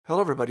Hello,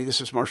 everybody. This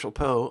is Marshall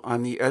Poe.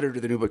 I'm the editor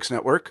of the New Books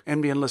Network.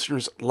 NBN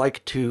listeners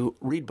like to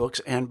read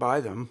books and buy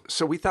them.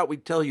 So we thought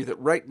we'd tell you that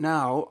right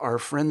now, our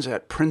friends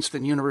at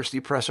Princeton University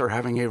Press are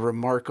having a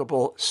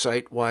remarkable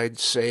site-wide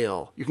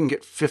sale. You can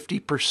get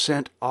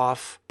 50%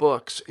 off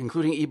books,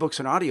 including ebooks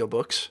and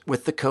audiobooks,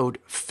 with the code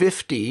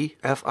 50,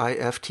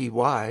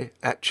 F-I-F-T-Y,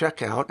 at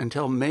checkout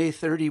until May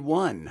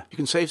 31. You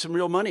can save some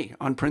real money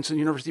on Princeton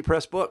University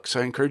Press books.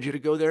 I encourage you to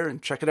go there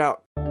and check it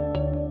out.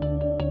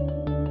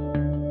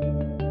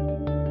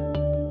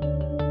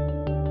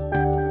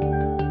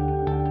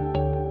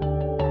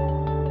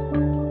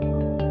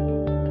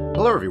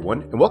 Hello,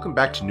 everyone, and welcome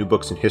back to New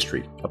Books in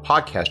History, a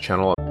podcast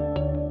channel.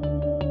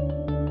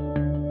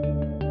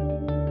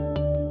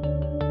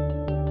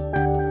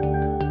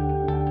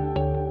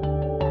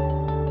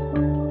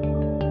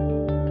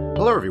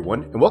 Hello,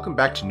 everyone, and welcome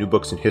back to New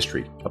Books in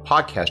History, a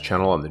podcast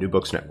channel on the New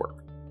Books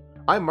Network.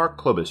 I'm Mark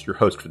Klobus, your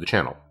host for the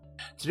channel.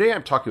 Today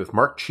I'm talking with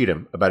Mark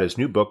Cheatham about his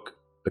new book,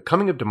 The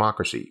Coming of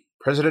Democracy,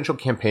 Presidential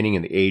Campaigning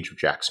in the Age of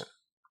Jackson.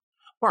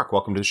 Mark,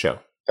 welcome to the show.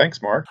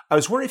 Thanks, Mark. I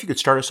was wondering if you could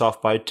start us off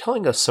by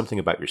telling us something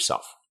about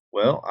yourself.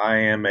 Well, I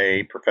am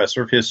a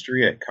professor of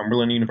history at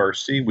Cumberland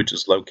University, which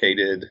is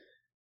located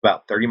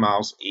about 30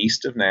 miles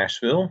east of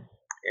Nashville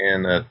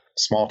in a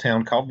small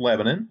town called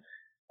Lebanon.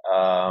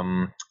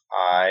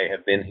 I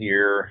have been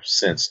here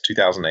since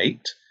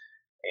 2008,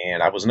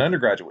 and I was an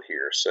undergraduate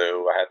here,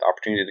 so I had the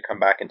opportunity to come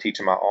back and teach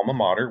in my alma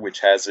mater,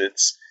 which has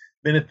its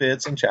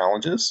benefits and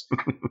challenges.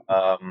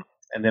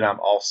 And then I'm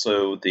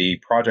also the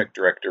project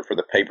director for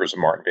the Papers of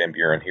Martin Van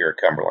Buren here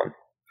at Cumberland.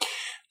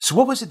 So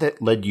what was it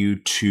that led you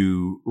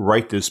to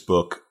write this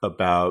book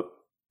about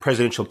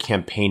presidential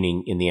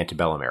campaigning in the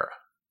antebellum era?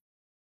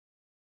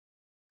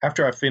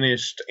 After I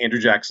finished Andrew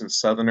Jackson's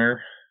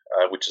Southerner,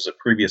 which is a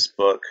previous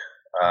book,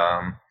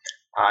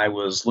 I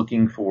was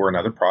looking for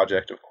another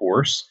project, of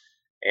course.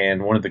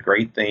 And one of the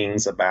great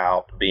things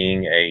about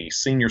being a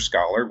senior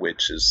scholar,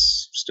 which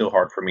is still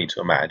hard for me to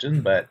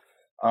imagine, but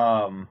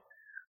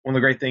one of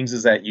the great things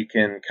is that you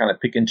can kind of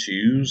pick and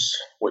choose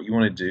what you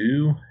want to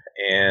do.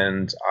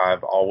 And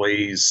I've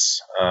always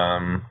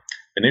been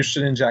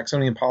interested in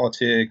Jacksonian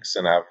politics,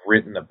 and I've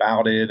written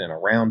about it and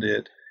around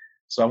it.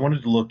 So I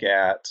wanted to look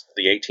at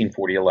the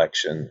 1840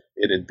 election.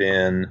 It had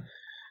been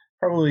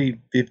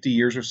probably 50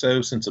 years or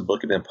so since a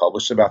book had been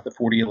published about the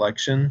 40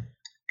 election.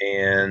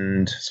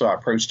 And so I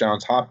approached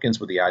Johns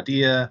Hopkins with the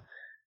idea,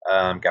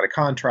 got a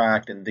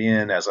contract, and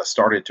then as I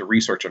started to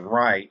research and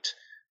write,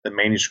 the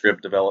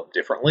manuscript developed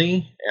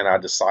differently, and I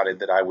decided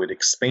that I would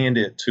expand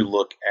it to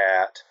look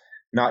at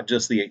not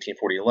just the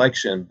 1840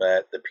 election,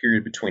 but the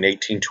period between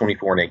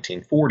 1824 and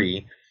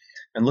 1840,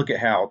 and look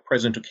at how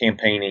presidential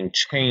campaigning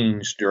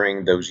changed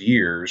during those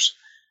years,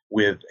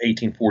 with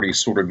 1840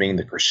 sort of being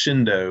the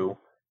crescendo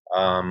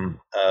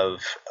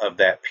of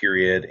that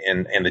period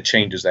and the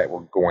changes that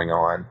were going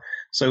on.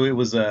 So it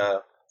was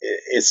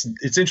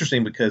it's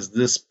interesting because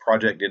this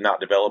project did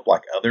not develop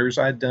like others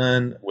I'd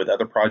done. With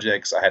other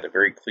projects, I had a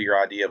very clear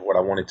idea of what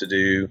I wanted to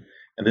do,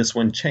 and this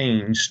one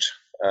changed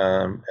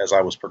as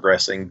I was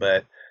progressing,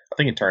 but I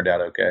think it turned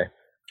out okay.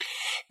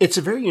 It's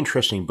a very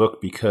interesting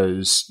book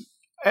because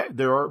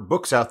there are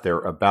books out there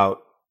about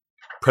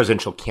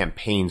presidential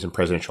campaigns and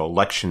presidential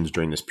elections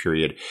during this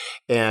period,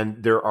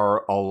 and there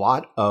are a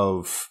lot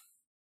of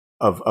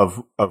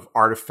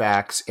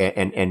artifacts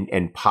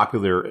and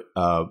popular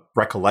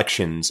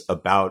recollections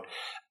about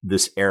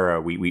this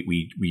era.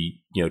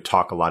 We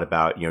talk a lot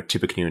about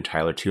Tippecanoe and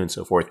Tyler too and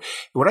so forth. And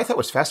what I thought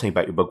was fascinating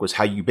about your book was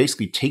how you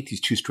basically take these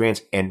two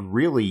strands and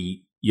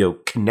really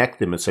connect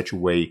them in such a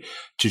way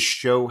to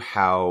show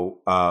how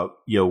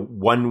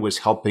one was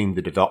helping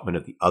the development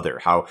of the other,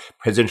 how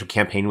presidential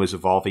campaign was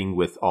evolving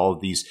with all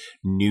of these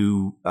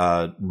new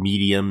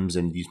mediums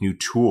and these new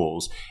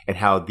tools, and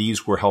how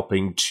these were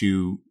helping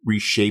to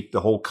reshape the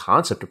whole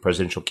concept of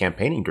presidential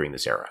campaigning during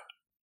this era.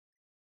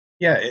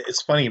 Yeah,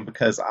 it's funny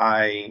because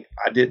I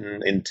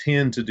didn't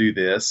intend to do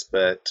this,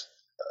 but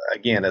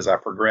again, as I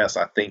progressed,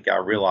 I think I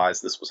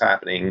realized this was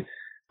happening.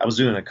 I was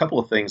doing a couple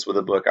of things with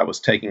the book. I was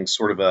taking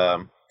sort of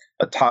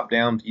a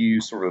top-down view,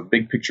 sort of a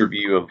big picture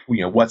view of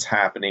what's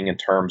happening in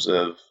terms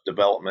of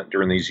development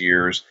during these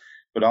years,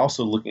 but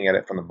also looking at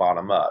it from the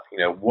bottom up.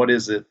 What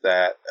is it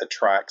that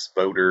attracts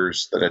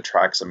voters, that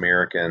attracts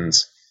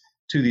Americans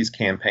to these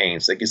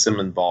campaigns, that gets them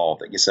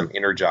involved, that gets them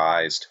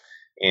energized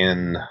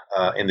in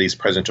these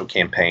presidential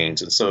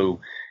campaigns? And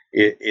so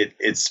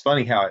it's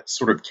funny how it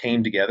sort of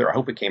came together. I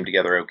hope it came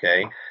together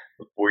okay,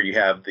 where you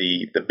have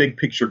the big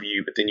picture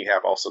view, but then you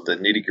have also the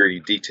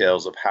nitty-gritty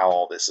details of how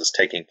all this is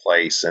taking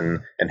place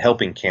and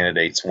helping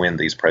candidates win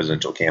these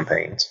presidential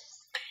campaigns.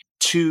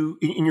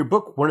 In your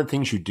book, one of the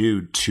things you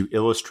do to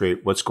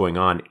illustrate what's going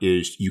on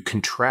is you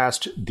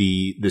contrast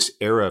this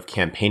era of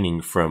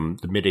campaigning from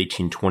the mid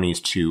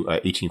 1820s to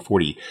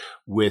 1840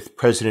 with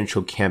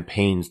presidential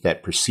campaigns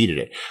that preceded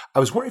it. I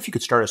was wondering if you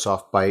could start us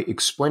off by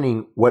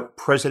explaining what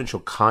presidential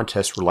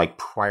contests were like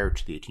prior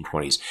to the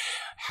 1820s.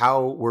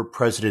 How were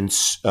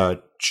presidents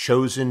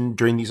chosen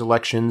during these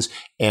elections,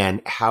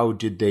 and how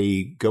did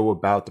they go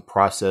about the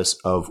process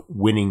of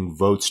winning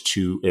votes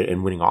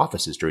and winning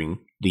offices during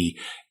the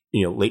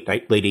late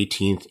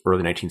 18th,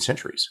 early 19th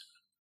centuries?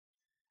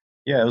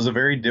 Yeah, it was a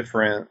very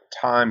different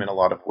time in a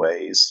lot of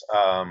ways,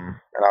 and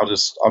I'll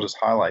just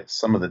highlight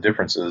some of the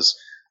differences.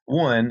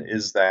 One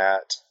is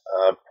that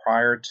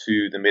prior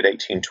to the mid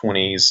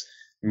 1820s,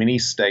 many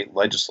state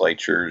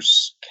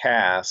legislatures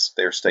cast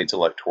their state's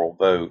electoral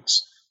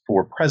votes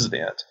for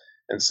president,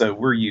 and so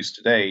we're used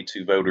today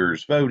to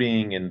voters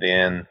voting and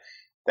then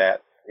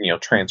that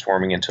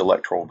transforming into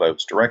electoral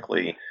votes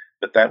directly.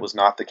 But that was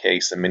not the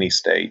case in many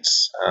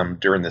states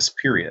during this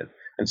period.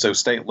 And so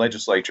state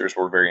legislatures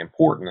were very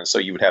important. And so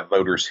you would have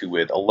voters who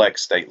would elect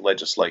state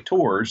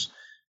legislators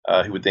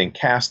who would then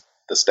cast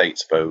the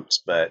state's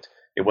votes, but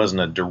it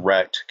wasn't a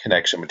direct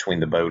connection between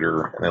the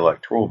voter and the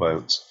electoral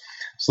votes.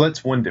 So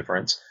that's one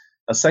difference.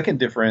 A second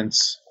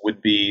difference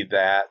would be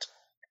that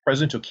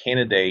presidential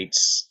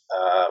candidates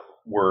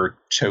were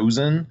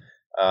chosen,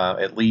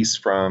 at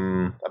least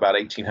from about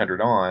 1800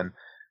 on,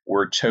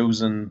 were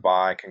chosen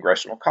by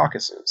congressional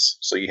caucuses.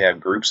 So you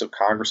have groups of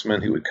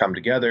congressmen who would come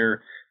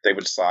together. They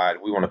would decide,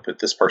 we want to put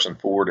this person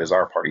forward as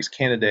our party's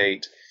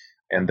candidate.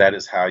 And that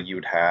is how you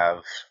would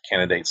have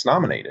candidates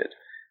nominated.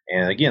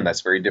 And again,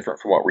 that's very different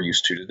from what we're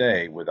used to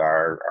today with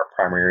our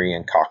primary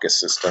and caucus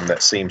system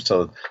that seems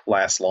to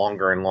last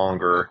longer and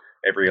longer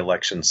every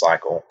election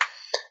cycle.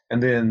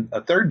 And then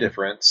a third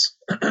difference,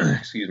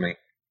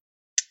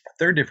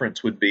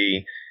 would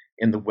be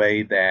in the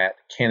way that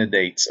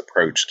candidates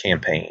approach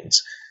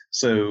campaigns.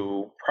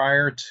 So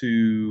prior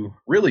to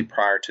the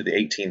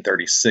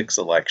 1836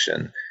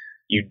 election,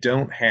 you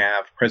don't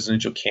have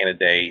presidential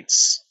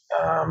candidates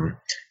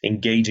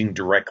engaging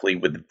directly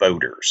with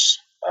voters.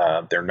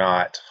 They're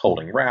not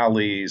holding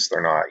rallies.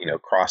 They're not,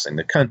 crossing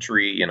the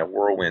country in a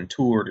whirlwind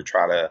tour to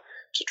try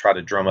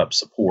to drum up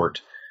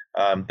support.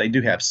 They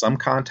do have some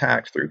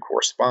contact through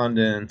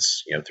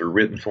correspondence, through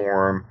written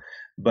form,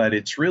 but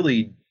it's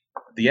really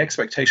the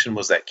expectation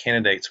was that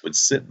candidates would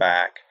sit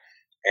back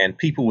and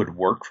people would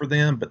work for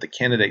them, but the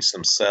candidates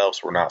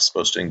themselves were not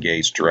supposed to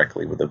engage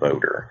directly with the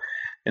voter.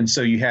 And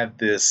so you have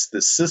this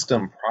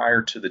system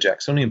prior to the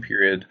Jacksonian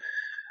period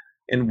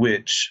in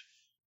which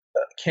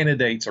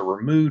candidates are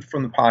removed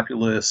from the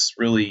populace.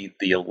 Really,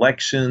 the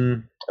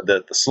election,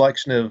 the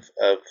selection of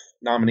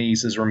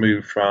nominees is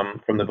removed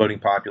from the voting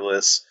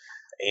populace,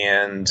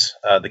 and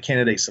the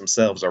candidates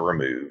themselves are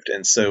removed.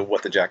 And so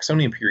what the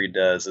Jacksonian period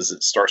does is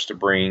it starts to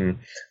bring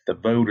the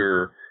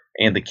voter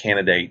and the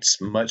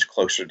candidates much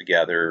closer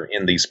together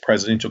in these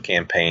presidential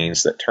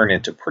campaigns that turn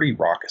into pretty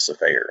raucous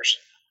affairs.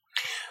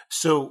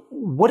 So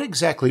what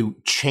exactly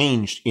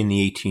changed in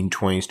the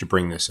 1820s to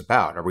bring this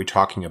about? Are we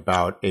talking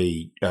about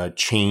a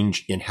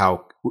change in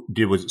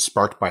was it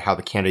sparked by how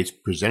the candidates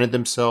presented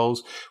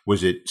themselves?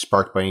 Was it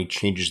sparked by any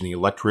changes in the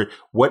electorate?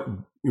 What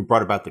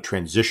brought about the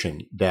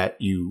transition that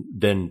you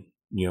then,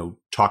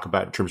 talk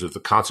about in terms of the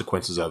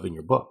consequences of in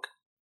your book?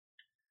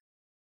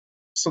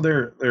 So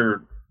there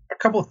are a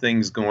couple of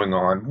things going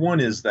on. One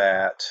is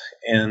that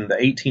in the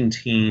 18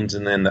 teens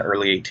and then the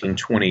early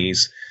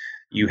 1820s,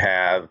 you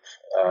have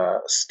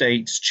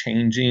states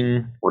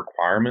changing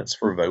requirements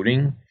for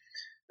voting.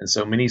 And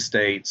so many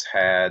states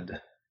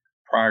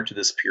prior to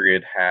this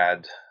period,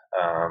 had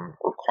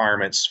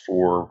requirements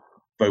for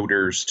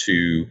voters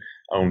to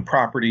own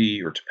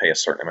property or to pay a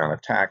certain amount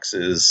of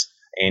taxes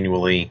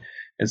annually.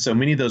 And so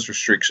many of those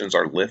restrictions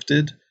are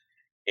lifted.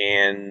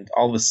 And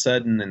all of a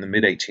sudden, in the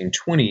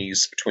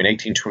mid-1820s, between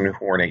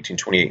 1824 and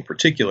 1828 in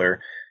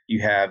particular,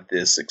 you have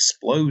this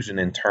explosion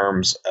in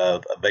terms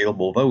of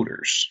available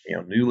voters,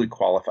 newly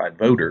qualified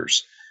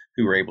voters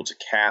who are able to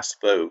cast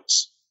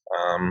votes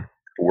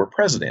for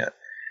president.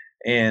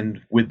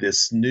 And with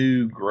this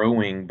new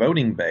growing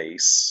voting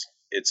base,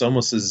 it's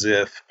almost as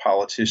if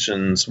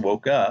politicians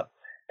woke up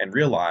and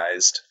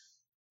realized,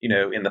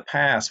 in the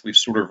past, we've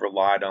sort of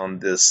relied on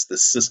this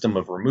system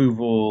of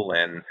removal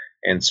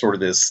and sort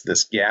of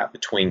this gap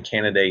between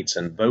candidates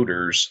and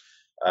voters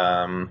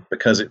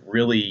because it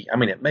really,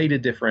 it made a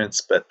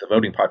difference, but the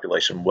voting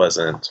population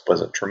wasn't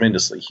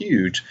tremendously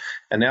huge.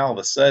 And now all of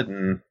a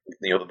sudden,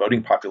 the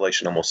voting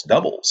population almost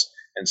doubles.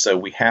 And so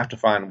we have to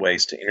find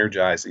ways to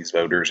energize these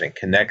voters and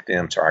connect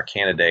them to our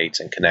candidates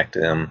and connect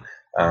them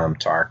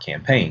to our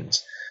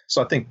campaigns.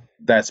 So I think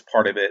that's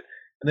part of it.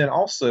 And then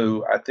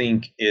also, I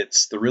think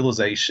it's the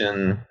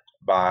realization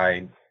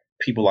by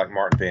people like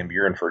Martin Van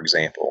Buren, for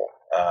example,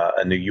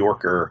 a New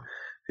Yorker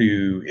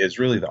who is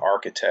really the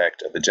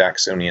architect of the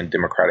Jacksonian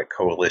Democratic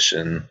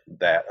Coalition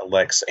that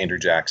elects Andrew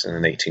Jackson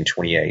in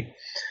 1828.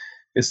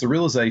 It's the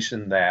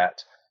realization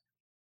that,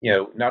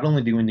 not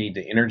only do we need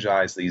to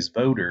energize these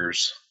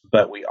voters,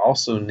 but we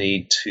also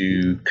need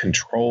to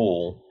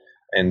control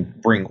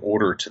and bring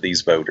order to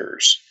these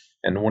voters.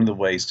 And one of the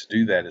ways to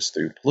do that is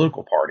through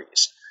political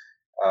parties.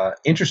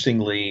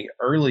 Interestingly,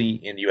 early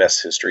in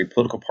U.S. history,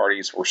 political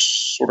parties were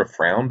sort of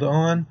frowned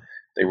on.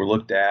 They were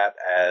looked at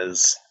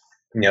as,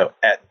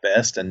 at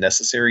best a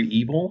necessary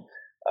evil,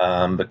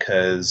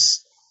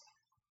 because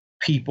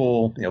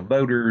people,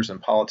 voters and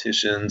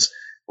politicians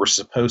were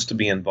supposed to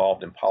be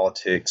involved in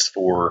politics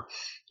for,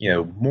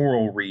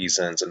 moral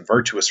reasons and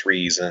virtuous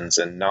reasons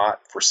and not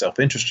for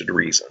self-interested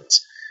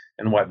reasons.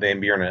 And what Van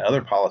Buren and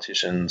other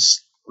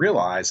politicians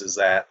realize is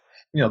that,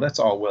 that's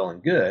all well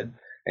and good,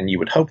 and you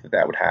would hope that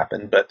that would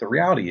happen. But the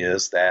reality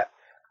is that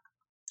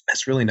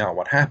that's really not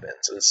what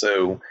happens. And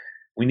so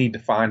we need to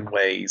find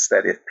ways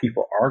that if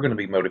people are going to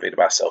be motivated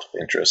by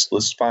self-interest,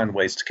 let's find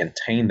ways to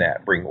contain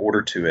that, bring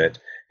order to it,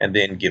 and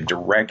then give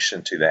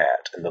direction to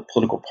that. And the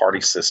political party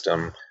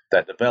system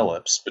that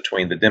develops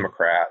between the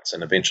Democrats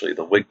and eventually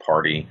the Whig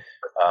Party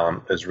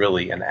is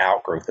really an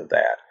outgrowth of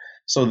that.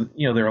 So,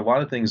 there are a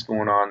lot of things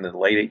going on in the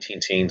late 18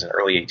 teens and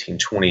early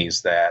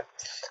 1820s that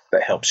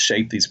help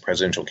shape these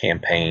presidential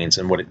campaigns.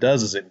 And what it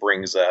does is it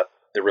brings up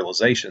the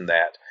realization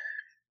that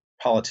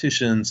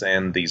politicians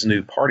and these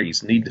new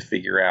parties need to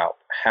figure out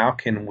how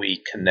can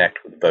we connect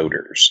with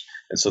voters.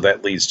 And so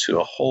that leads to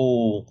a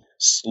whole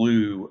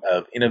slew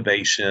of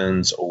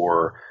innovations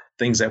or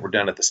things that were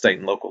done at the state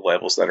and local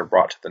levels that are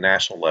brought to the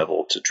national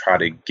level to try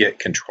to get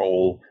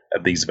control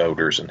of these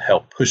voters and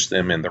help push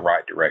them in the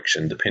right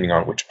direction, depending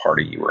on which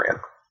party you were in.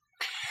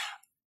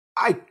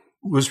 I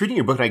was reading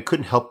your book and I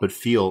couldn't help but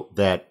feel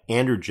that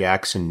Andrew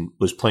Jackson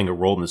was playing a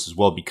role in this as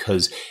well,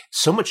 because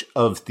so much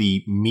of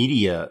the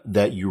media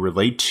that you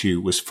relate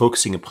to was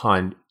focusing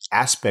upon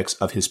aspects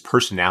of his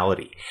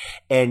personality.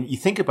 And you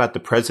think about the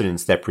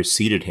presidents that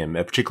preceded him,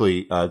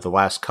 particularly the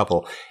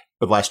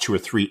last two or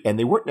three, and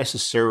they weren't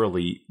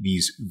necessarily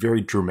these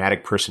very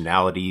dramatic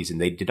personalities, and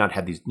they did not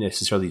have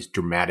these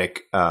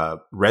dramatic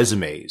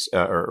resumes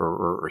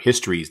or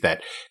histories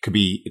that could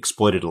be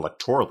exploited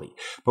electorally.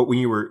 But when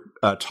you were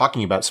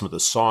talking about some of the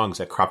songs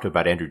that cropped up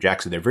about Andrew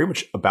Jackson, they're very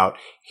much about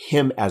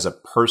him as a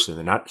person,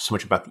 and not so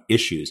much about the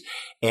issues,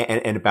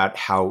 and about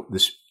how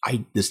this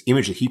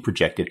image that he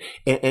projected.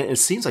 And it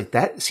seems like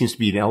that seems to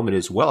be an element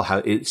as well. How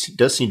it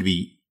does seem to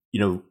be,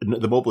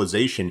 the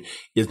mobilization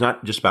is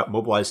not just about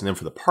mobilizing them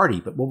for the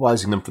party, but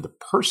mobilizing them for the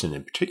person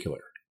in particular.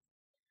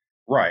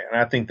 Right.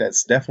 And I think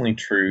that's definitely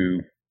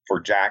true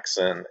for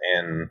Jackson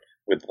and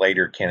with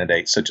later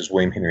candidates such as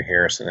William Henry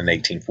Harrison in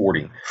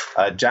 1840.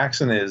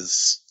 Jackson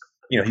is,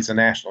 he's a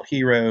national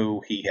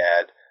hero. He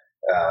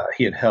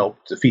had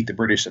helped defeat the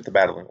British at the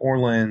Battle of New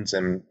Orleans,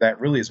 and that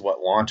really is what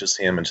launches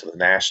him into the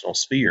national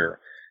sphere.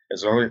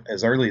 As early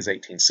as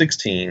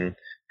 1816,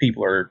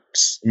 people are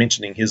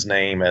mentioning his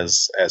name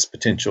as a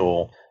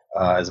potential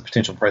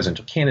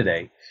presidential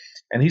candidate,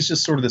 and he's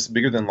just sort of this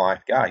bigger than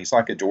life guy. He's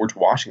like a George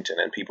Washington,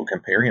 and people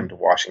compare him to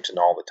Washington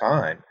all the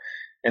time.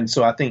 And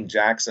so I think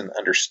Jackson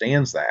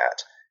understands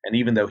that, and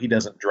even though he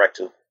doesn't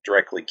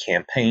directly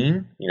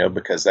campaign,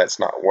 because that's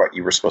not what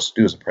you were supposed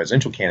to do as a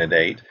presidential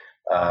candidate,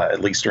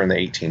 at least during the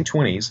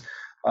 1820s.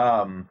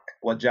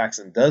 What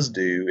Jackson does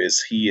do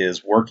is he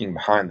is working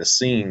behind the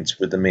scenes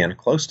with the men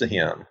close to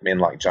him, men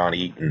like John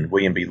Eaton,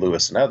 William B.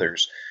 Lewis, and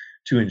others,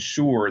 to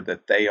ensure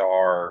that they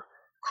are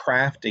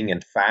crafting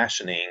and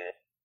fashioning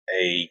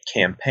a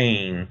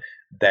campaign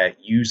that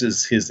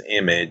uses his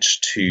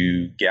image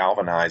to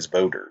galvanize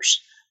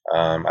voters.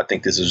 I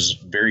think this is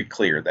very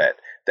clear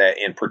that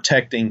in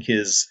protecting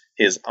his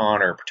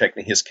honor,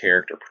 protecting his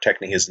character,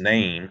 protecting his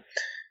name,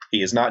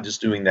 he is not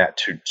just doing that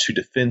to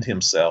defend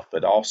himself,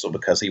 but also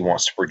because he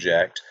wants to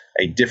project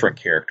a different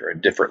character, a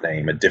different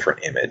name, a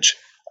different image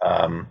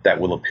that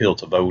will appeal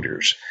to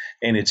voters.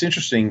 And it's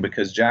interesting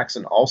because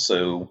Jackson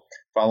also,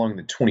 following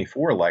the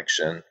 24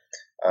 election,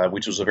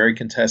 which was a very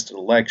contested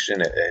election,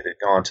 it had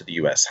gone to the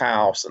U.S.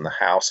 House, and the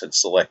House had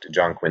selected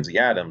John Quincy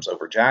Adams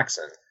over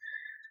Jackson.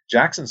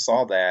 Jackson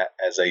saw that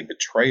as a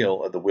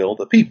betrayal of the will of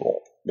the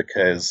people,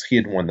 because he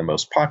had won the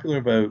most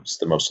popular votes,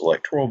 the most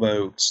electoral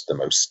votes, the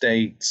most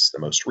states, the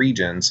most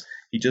regions.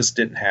 He just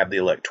didn't have the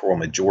electoral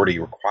majority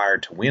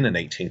required to win in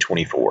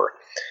 1824.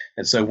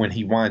 And so when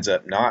he winds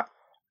up not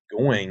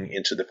going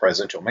into the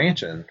presidential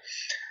mansion,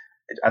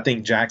 I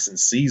think Jackson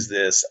sees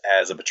this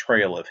as a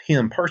betrayal of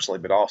him personally,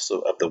 but also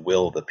of the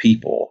will of the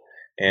people.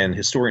 And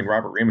historian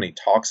Robert Remini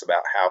talks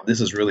about how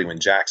this is really when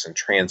Jackson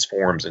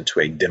transforms into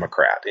a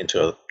Democrat,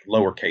 into a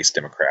lowercase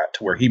Democrat,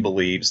 to where he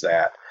believes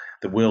that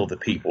the will of the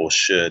people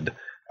should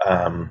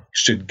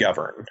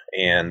govern.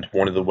 And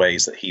one of the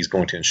ways that he's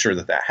going to ensure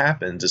that that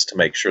happens is to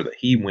make sure that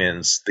he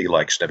wins the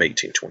election of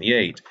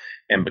 1828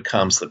 and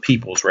becomes the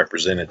people's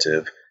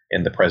representative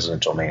in the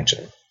presidential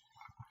mansion.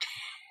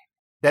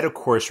 That, of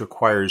course,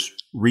 requires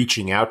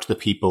reaching out to the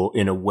people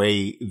in a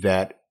way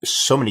that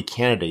so many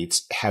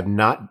candidates have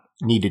not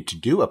needed to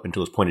do up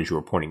until this point, as you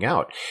were pointing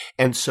out.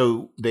 And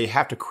so they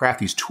have to craft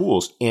these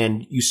tools.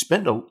 And you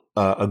spend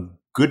a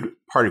good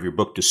part of your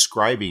book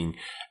describing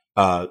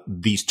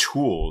these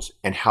tools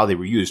and how they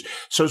were used.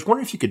 So I was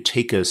wondering if you could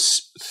take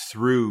us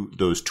through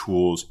those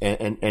tools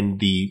and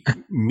the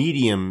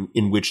medium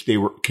in which they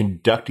were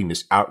conducting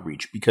this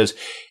outreach, because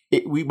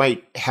we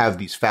might have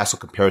these facile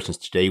comparisons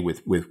today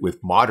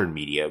with modern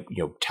media,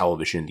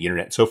 television, the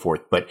internet, and so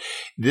forth. But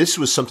this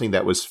was something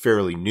that was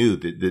fairly new.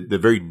 The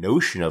very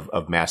notion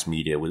of mass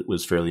media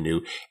was fairly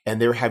new, and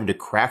they were having to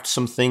craft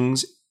some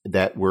things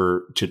that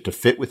were to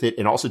fit with it,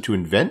 and also to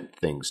invent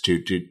things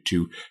to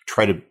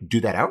try to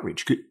do that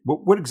outreach.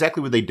 What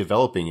exactly were they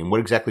developing, and what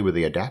exactly were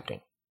they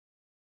adapting?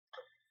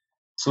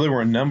 So there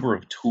were a number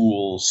of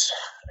tools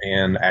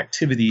and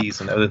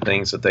activities and other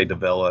things that they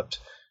developed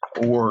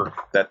or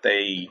that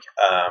they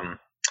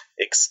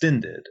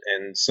extended.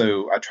 And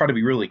so I try to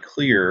be really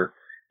clear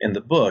in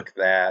the book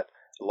that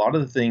a lot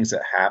of the things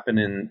that happen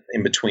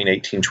in between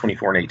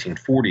 1824 and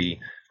 1840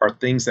 are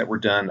things that were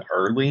done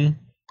early,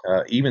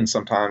 even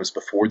sometimes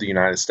before the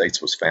United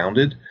States was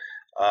founded.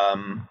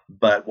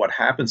 But what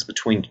happens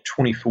between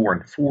 24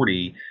 and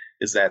 40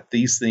 is that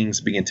these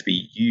things begin to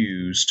be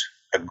used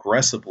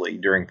aggressively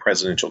during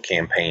presidential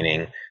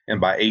campaigning, and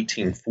by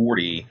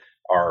 1840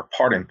 are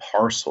part and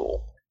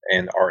parcel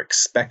and are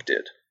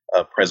expected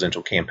of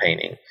presidential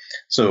campaigning.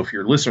 So if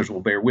your listeners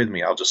will bear with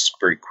me, I'll just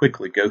very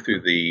quickly go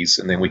through these,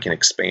 and then we can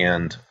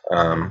expand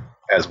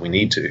as we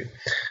need to.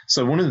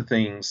 So one of the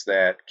things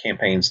that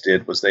campaigns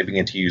did was they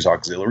began to use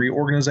auxiliary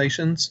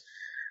organizations.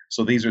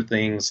 So these are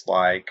things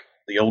like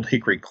the old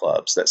Hickory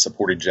clubs that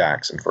supported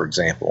Jackson, for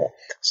example.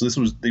 So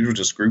these were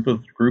just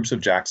groups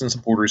of Jackson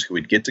supporters who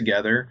would get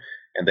together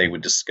and they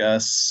would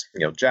discuss,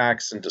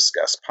 Jackson,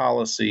 discuss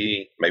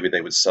policy. Maybe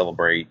they would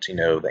celebrate,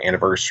 the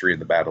anniversary of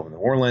the Battle of New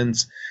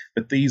Orleans.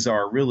 But these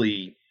are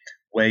really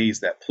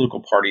ways that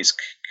political parties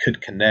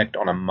could connect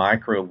on a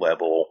micro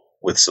level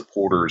with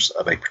supporters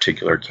of a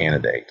particular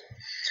candidate.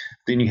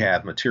 Then you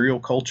have material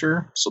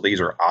culture. So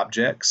these are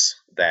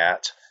objects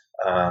that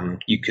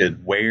you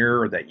could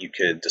wear, or that you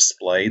could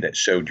display that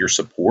showed your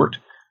support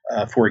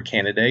for a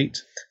candidate.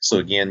 So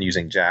again,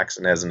 using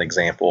Jackson as an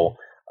example,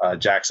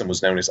 Jackson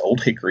was known as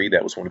Old Hickory.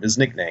 That was one of his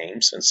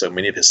nicknames. And so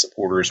many of his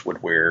supporters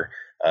would wear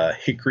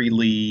hickory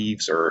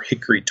leaves or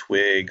hickory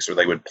twigs, or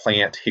they would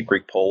plant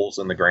hickory poles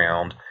in the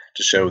ground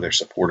to show their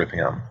support of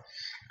him.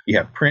 You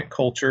have print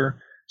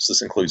culture. So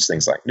this includes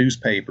things like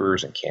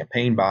newspapers and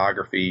campaign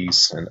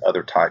biographies and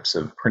other types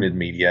of printed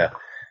media.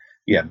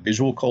 You have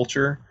visual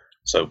culture.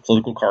 So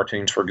political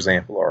cartoons, for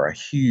example, are a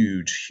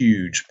huge,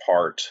 huge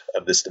part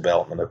of this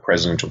development of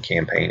presidential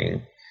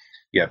campaigning.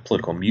 You have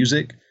political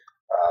music,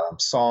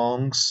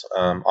 songs,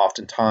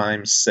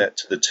 oftentimes set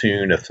to the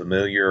tune of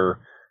familiar,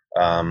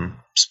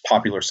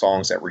 popular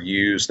songs that were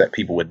used that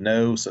people would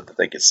know so that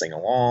they could sing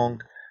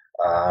along.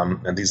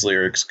 And these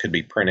lyrics could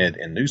be printed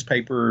in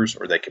newspapers,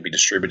 or they could be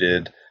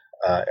distributed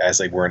as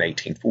they were in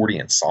 1840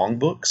 in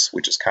songbooks,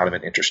 which is kind of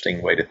an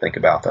interesting way to think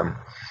about them.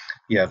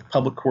 You have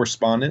public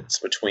correspondence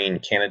between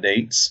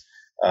candidates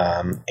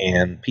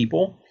and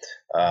people.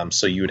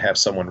 So you would have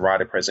someone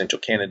write a presidential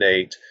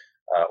candidate,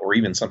 or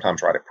even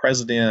sometimes write a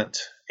president,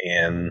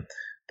 and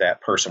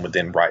that person would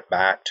then write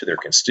back to their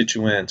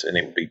constituent, and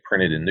it would be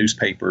printed in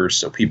newspapers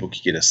so people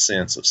could get a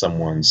sense of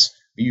someone's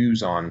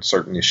views on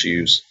certain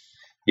issues.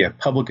 You have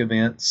public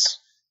events,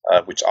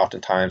 which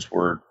oftentimes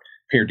were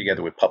paired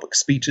together with public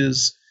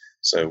speeches.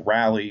 So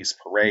rallies,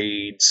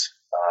 parades,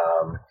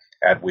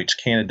 at which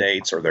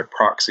candidates or their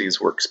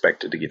proxies were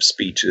expected to give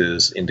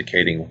speeches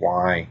indicating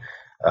why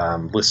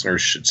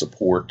listeners should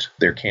support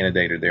their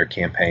candidate or their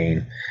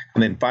campaign.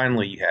 And then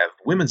finally, you have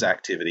women's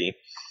activity,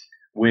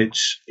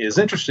 which is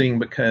interesting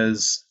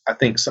because I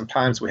think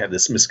sometimes we have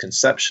this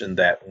misconception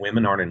that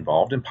women aren't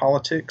involved in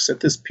politics at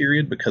this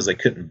period because they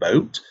couldn't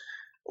vote,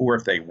 or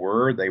if they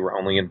were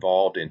only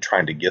involved in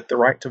trying to get the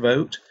right to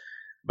vote.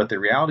 But the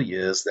reality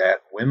is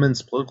that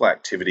women's political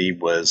activity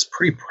was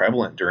pretty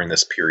prevalent during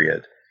this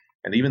period.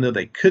 And even though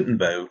they couldn't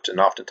vote, and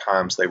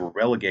oftentimes they were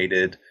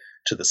relegated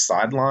to the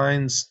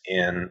sidelines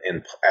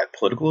at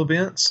political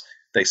events,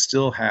 they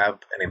still have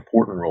an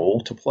important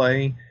role to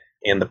play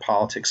in the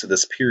politics of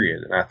this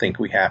period. And I think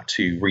we have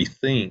to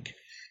rethink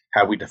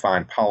how we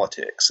define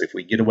politics. If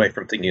we get away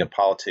from thinking of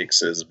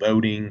politics as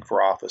voting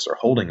for office or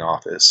holding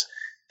office,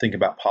 think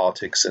about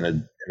politics in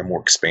a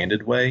more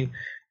expanded way,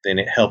 then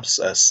it helps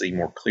us see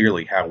more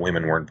clearly how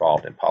women were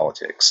involved in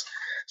politics.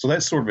 So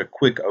that's sort of a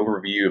quick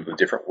overview of the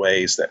different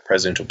ways that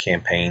presidential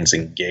campaigns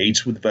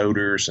engaged with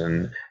voters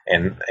and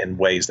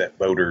ways that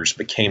voters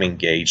became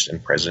engaged in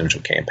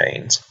presidential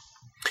campaigns.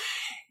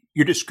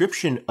 Your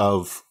description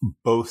of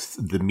both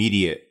the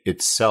media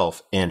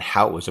itself and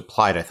how it was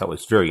applied, I thought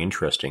was very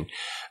interesting.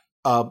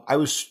 I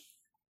was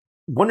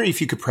wondering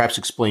if you could perhaps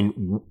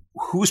explain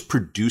who's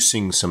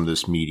producing some of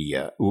this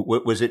media.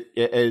 Was it,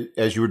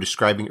 as you were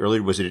describing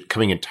earlier, was it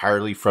coming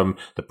entirely from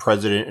the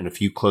president and a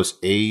few close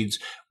aides?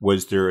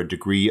 Was there a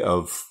degree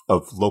of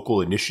local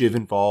initiative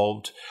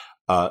involved?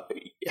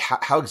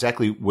 how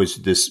exactly was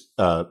this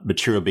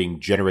material being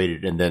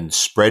generated and then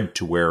spread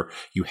to where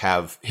you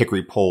have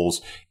hickory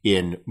poles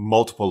in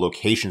multiple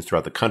locations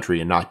throughout the country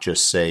and not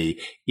just, say,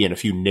 in a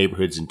few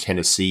neighborhoods in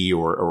Tennessee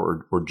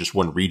or just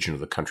one region of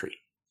the country?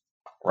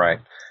 Right.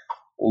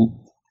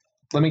 Well,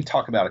 let me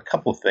talk about a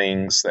couple of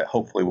things that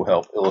hopefully will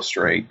help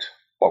illustrate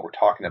what we're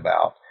talking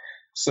about.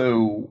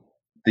 So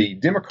the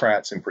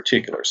Democrats in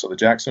particular, so the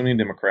Jacksonian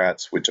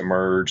Democrats, which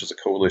emerged as a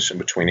coalition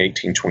between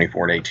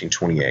 1824 and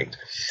 1828,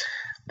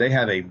 they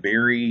have a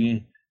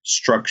very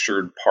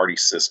structured party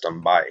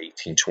system by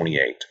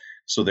 1828.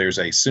 So there's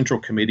a central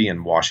committee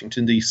in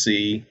Washington,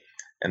 D.C.,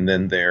 and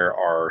then there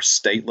are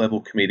state level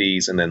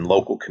committees and then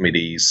local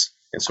committees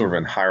in sort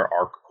of a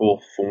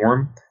hierarchical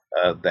form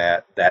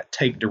that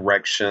take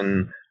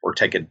direction or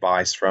take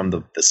advice from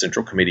the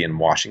central committee in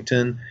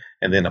Washington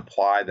and then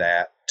apply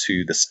that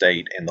to the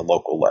state and the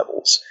local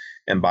levels.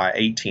 And by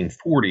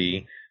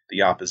 1840,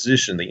 the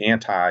opposition, the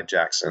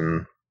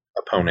anti-Jackson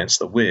opponents,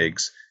 the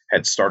Whigs,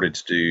 had started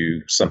to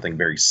do something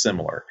very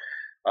similar.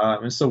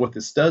 And so what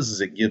this does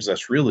is it gives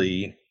us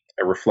really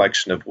a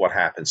reflection of what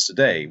happens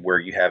today, where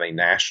you have a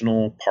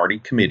national party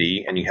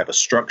committee and you have a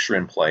structure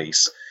in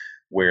place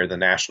where the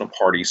national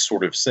party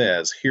sort of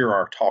says, here are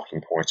our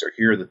talking points, or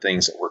here are the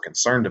things that we're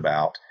concerned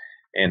about,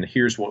 and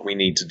here's what we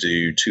need to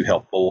do to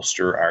help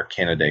bolster our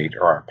candidate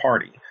or our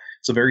party.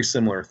 It's a very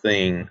similar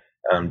thing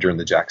during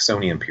the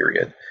Jacksonian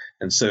period.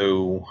 And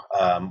so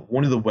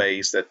one of the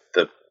ways that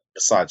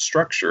besides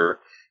structure,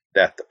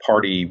 that the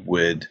party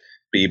would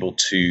be able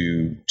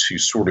to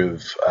sort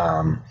of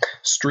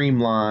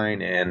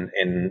streamline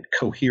and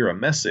cohere a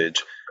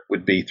message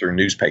would be through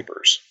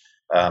newspapers.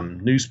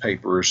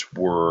 Newspapers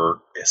were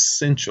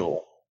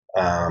essential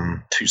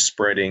to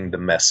spreading the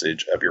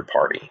message of your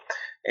party.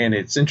 And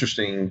it's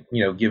interesting,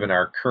 given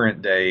our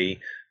current day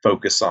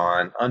focus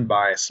on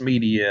unbiased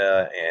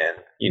media and,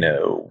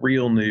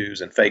 real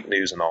news and fake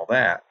news and all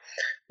that,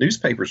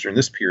 newspapers during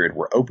this period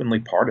were openly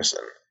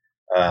partisan.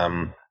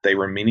 They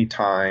were many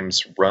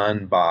times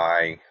run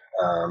by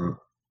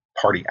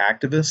party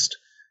activists,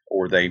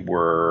 or they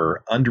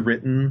were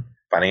underwritten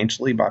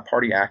financially by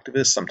party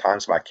activists,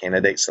 sometimes by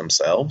candidates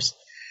themselves.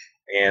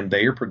 And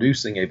they are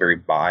producing a very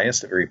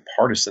biased, a very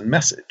partisan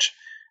message.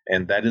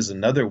 And that is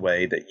another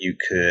way that you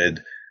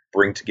could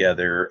bring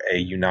together a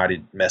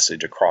united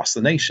message across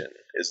the nation,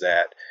 is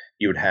that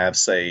you would have,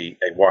 say,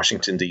 a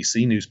Washington,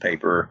 D.C.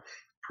 newspaper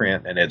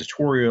print an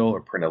editorial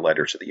or print a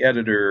letter to the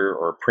editor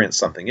or print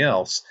something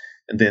else,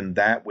 and then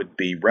that would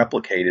be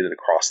replicated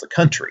across the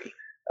country.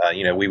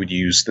 We would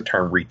use the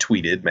term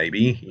retweeted,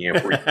 maybe,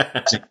 if we're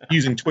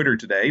using Twitter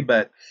today,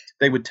 but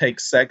they would take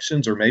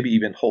sections or maybe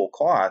even whole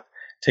cloth,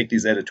 take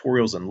these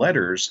editorials and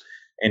letters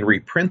and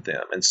reprint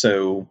them. And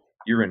so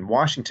you're in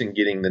Washington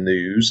getting the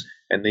news,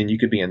 and then you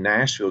could be in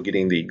Nashville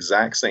getting the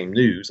exact same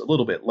news a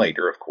little bit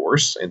later, of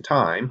course, in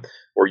time,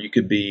 or you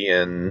could be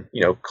in,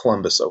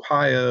 Columbus,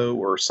 Ohio,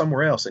 or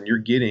somewhere else, and you're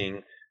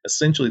getting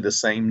essentially the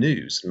same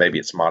news. Maybe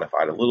it's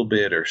modified a little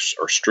bit or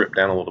stripped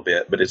down a little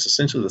bit, but it's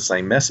essentially the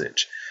same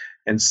message.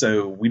 And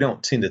so we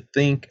don't tend to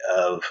think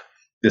of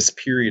this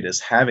period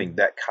as having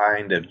that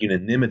kind of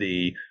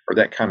unanimity or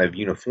that kind of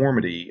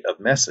uniformity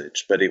of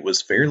message, but it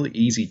was fairly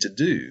easy to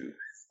do.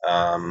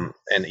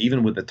 And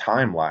even with the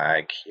time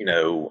lag,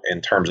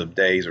 in terms of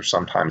days or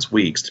sometimes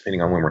weeks,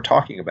 depending on when we're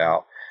talking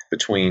about,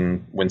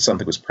 between when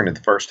something was printed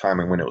the first time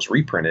and when it was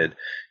reprinted,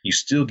 you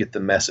still get the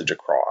message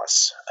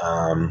across.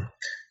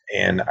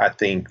 And I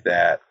think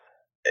that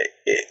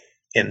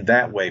in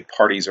that way,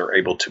 parties are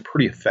able to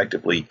pretty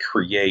effectively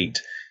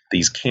create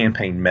these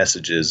campaign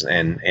messages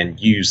and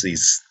use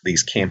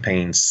these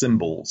campaign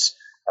symbols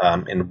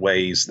in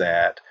ways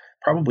that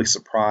probably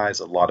surprise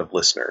a lot of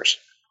listeners.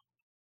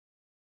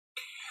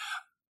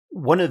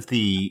 One of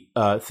the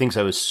things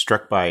I was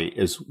struck by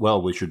as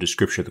well was your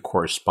description of the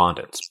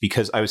correspondence,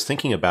 because I was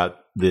thinking about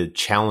the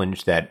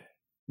challenge that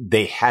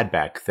they had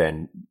back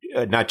then,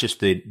 not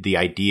just the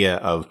idea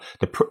of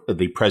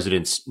the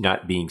presidents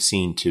not being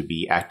seen to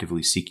be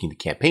actively seeking the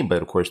campaign,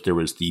 but of course there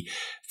was the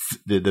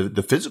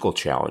physical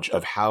challenge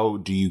of how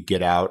do you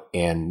get out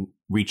and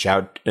reach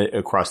out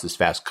across this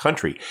vast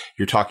country.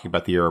 You're talking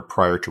about the era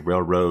prior to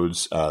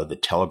railroads. The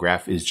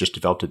telegraph is just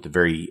developed at the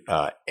very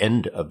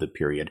end of the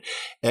period.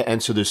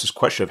 And so there's this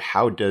question of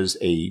how does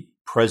a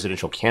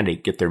presidential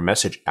candidate get their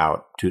message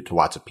out to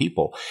lots of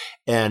people?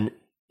 And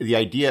the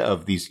idea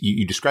of these,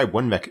 you describe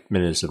one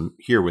mechanism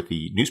here with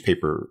the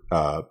newspaper,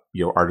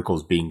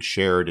 articles being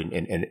shared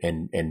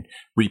and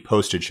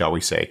reposted, shall we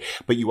say.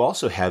 But you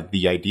also have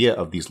the idea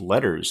of these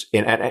letters,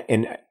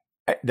 and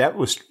that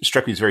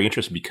struck me as very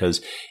interesting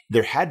because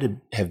there had to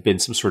have been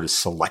some sort of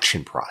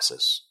selection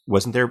process,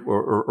 wasn't there?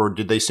 Or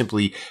did they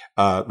simply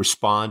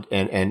respond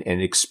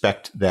and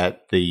expect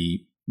that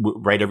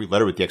write every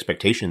letter with the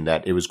expectation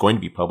that it was going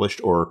to be published,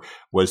 or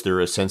was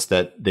there a sense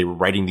that they were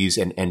writing these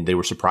and they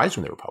were surprised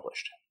when they were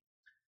published?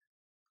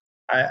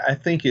 I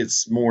think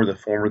it's more the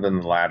former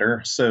than the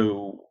latter.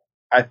 So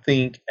I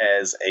think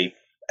as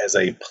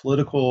a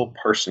political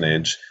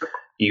personage,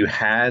 you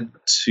had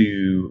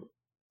to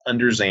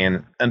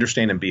understand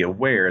and be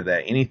aware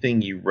that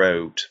anything you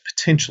wrote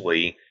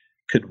potentially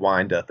could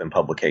wind up in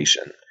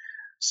publication.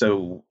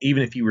 So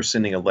even if you were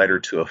sending a letter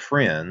to a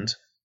friend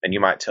and you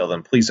might tell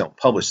them, please don't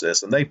publish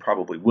this, and they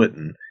probably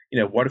wouldn't,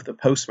 what if the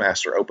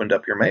postmaster opened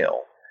up your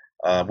mail,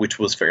 which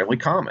was fairly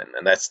common.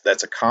 And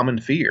that's a common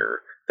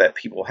fear that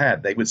people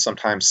had. They would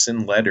sometimes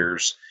send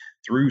letters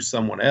through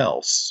someone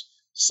else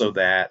so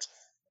that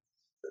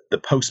the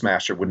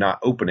postmaster would not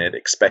open it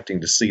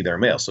expecting to see their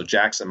mail. So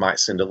Jackson might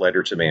send a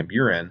letter to Van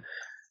Buren,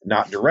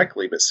 not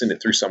directly, but send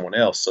it through someone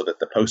else so that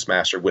the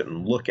postmaster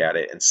wouldn't look at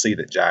it and see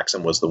that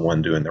Jackson was the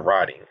one doing the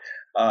writing.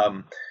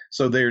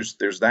 So there's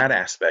that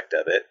aspect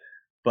of it,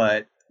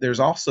 but there's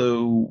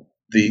also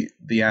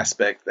the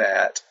aspect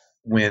that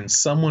when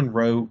someone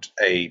wrote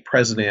a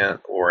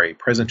president or a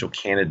presidential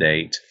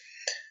candidate,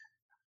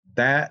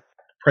 that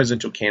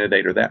presidential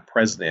candidate or that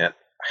president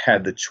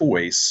had the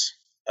choice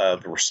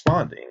of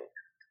responding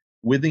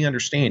with the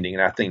understanding,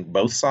 and I think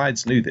both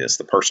sides knew this,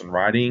 the person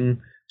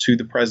writing to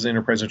the president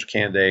or presidential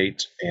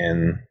candidate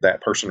and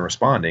that person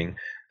responding,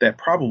 that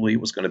probably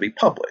was going to be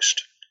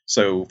published.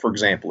 So, for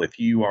example, if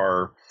you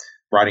are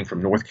writing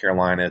from North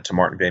Carolina to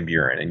Martin Van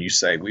Buren and you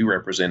say, we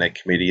represent a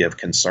committee of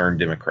concerned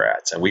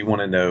Democrats and we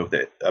want to know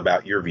that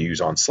about your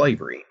views on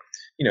slavery,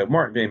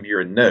 Martin Van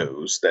Buren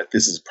knows that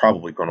this is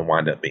probably going to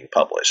wind up being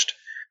published.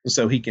 And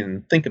so he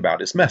can think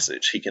about his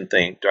message. He can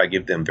think, do I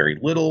give them very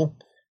little?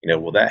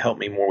 Will that help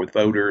me more with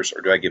voters,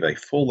 or do I give a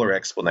fuller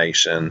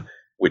explanation,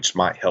 which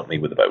might help me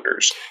with the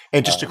voters?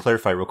 And just to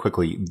clarify real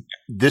quickly,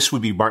 this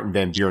would be Martin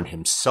Van Buren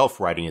himself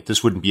writing it.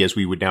 This wouldn't be as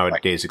we would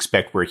nowadays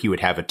expect, where he would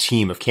have a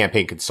team of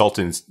campaign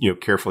consultants,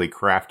 carefully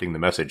crafting the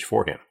message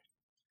for him.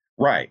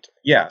 Right.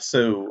 Yeah.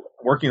 So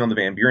working on the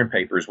Van Buren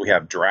papers, we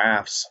have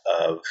drafts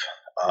of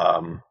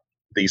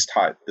this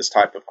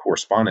type of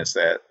correspondence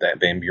that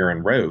Van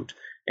Buren wrote,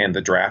 and the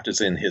draft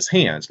is in his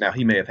hands. Now,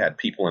 he may have had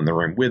people in the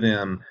room with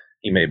him.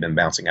 He may have been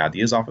bouncing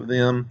ideas off of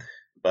them,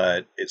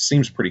 but it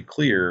seems pretty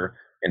clear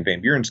in Van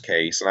Buren's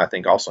case, and I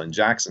think also in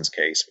Jackson's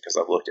case, because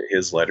I've looked at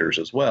his letters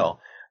as well,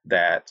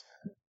 that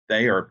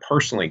they are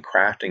personally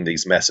crafting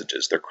these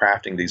messages. They're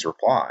crafting these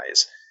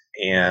replies.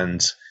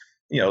 And,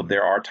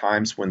 there are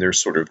times when they're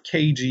sort of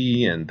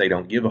cagey and they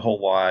don't give a whole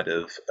lot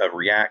of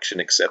reaction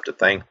except to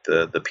thank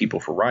the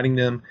people for writing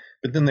them.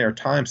 But then there are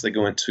times they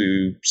go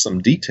into some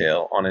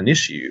detail on an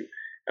issue.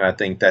 And I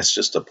think that's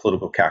just a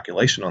political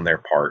calculation on their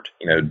part.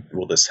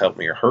 Will this help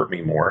me or hurt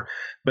me more?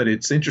 But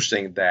it's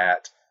interesting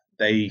that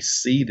they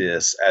see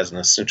this as an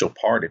essential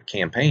part of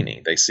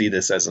campaigning. They see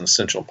this as an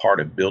essential part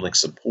of building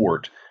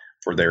support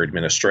for their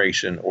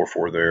administration or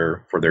for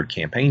their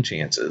campaign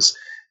chances.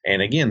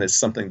 And again, that's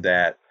something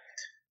that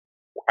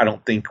I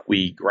don't think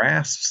we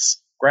grasp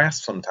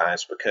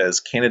sometimes, because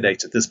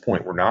candidates at this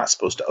point were not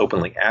supposed to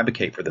openly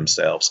advocate for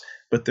themselves,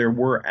 but there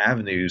were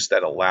avenues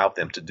that allowed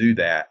them to do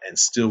that and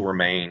still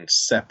remain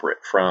separate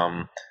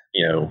from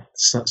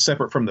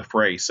the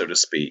fray, so to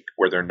speak,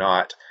 where they're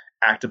not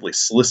actively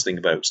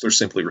soliciting votes. They're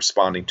simply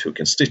responding to a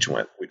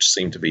constituent, which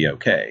seemed to be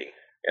okay,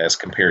 as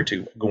compared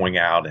to going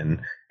out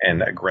and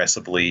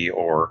aggressively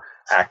or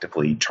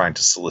actively trying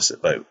to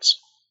solicit votes.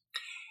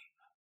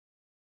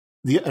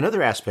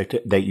 Another aspect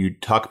that you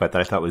talk about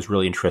that I thought was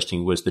really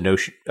interesting was the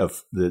notion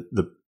of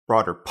the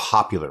broader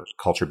popular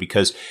culture,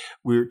 because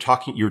you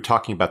were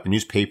talking about the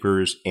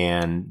newspapers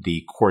and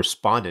the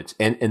correspondence,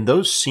 and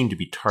those seem to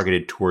be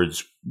targeted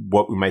towards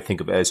what we might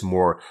think of as a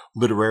more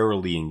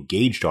literarily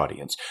engaged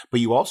audience. But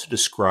you also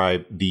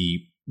describe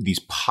these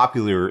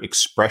popular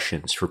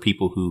expressions for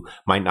people who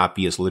might not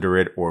be as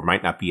literate or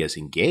might not be as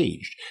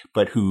engaged,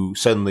 but who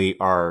suddenly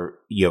are,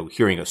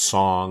 hearing a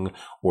song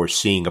or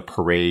seeing a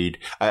parade.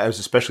 I was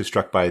especially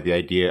struck by the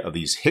idea of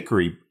these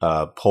hickory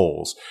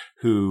poles,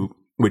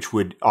 which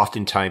would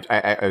oftentimes,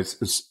 I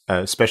was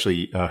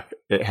especially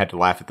had to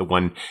laugh at the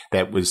one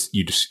that was,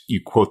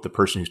 you quote the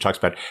person who talks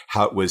about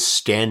how it was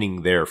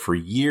standing there for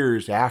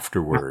years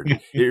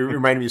afterward. It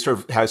reminded me sort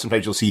of how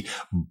sometimes you'll see,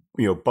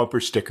 bumper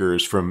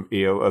stickers from,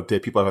 of the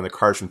people on the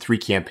cars from 3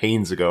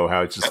 campaigns ago,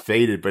 how it's just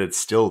faded, but it's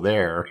still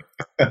there.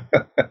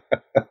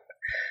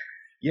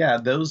 Yeah,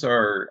 those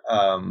are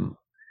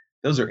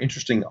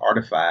interesting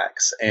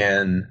artifacts.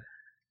 And,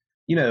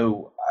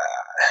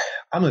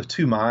 I'm of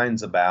two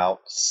minds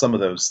about some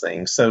of those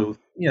things. So,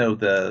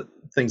 the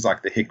things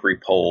like the hickory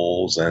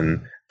poles,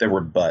 and there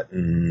were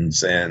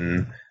buttons,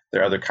 and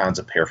there are other kinds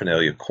of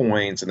paraphernalia,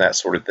 coins, and that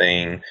sort of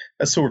thing.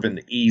 That's sort of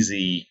an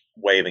easy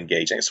way of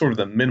engaging. It's sort of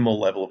the minimal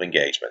level of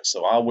engagement.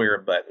 So I'll wear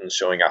a button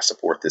showing I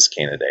support this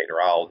candidate,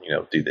 or I'll,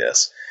 do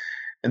this.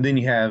 And then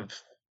you have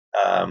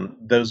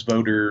those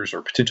voters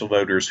or potential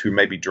voters who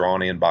may be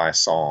drawn in by a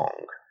song,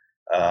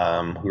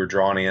 who are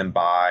drawn in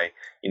by,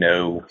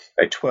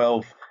 a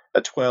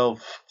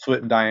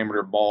 12-foot in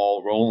diameter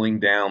ball rolling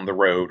down the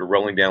road or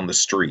rolling down the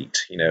street.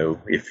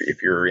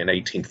 If you're in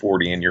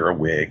 1840 and you're a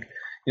Whig,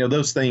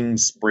 those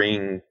things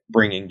bring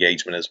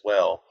engagement as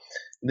well.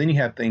 And then you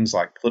have things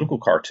like political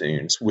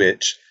cartoons,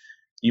 which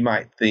you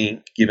might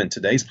think, given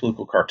today's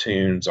political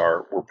cartoons,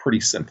 were pretty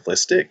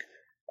simplistic.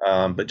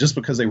 But just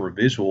because they were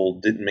visual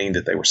didn't mean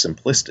that they were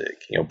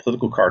simplistic.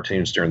 Political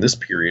cartoons during this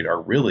period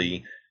are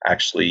really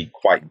actually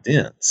quite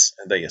dense,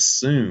 and they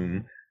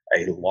assume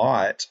a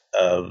lot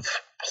of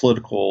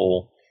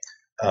political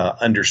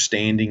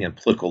understanding and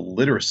political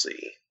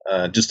literacy,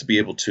 just to be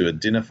able to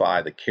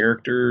identify the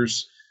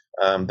characters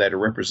that are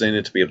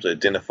represented, to be able to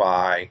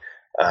identify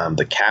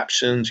the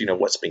captions,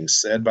 what's being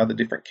said by the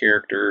different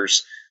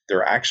characters.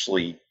 They're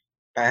actually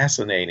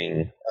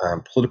fascinating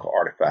political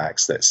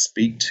artifacts that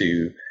speak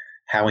to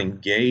how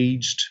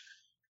engaged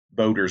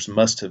voters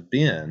must have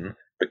been,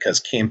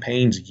 because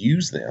campaigns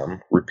use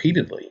them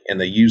repeatedly,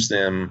 and they use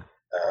them,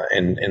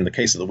 in the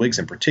case of the Whigs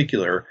in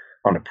particular,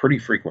 on a pretty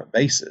frequent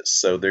basis.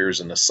 So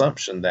there's an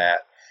assumption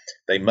that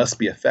they must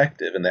be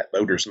effective and that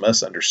voters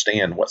must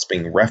understand what's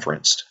being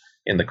referenced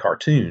in the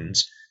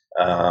cartoons.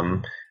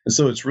 And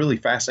so it's really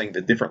fascinating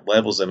the different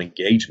levels of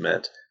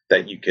engagement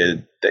that you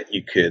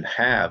could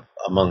have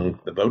among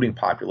the voting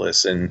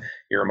populace. And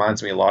it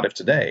reminds me a lot of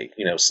today.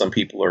 Some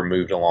people are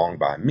moved along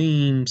by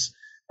memes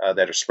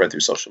that are spread through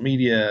social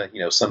media.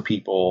 Some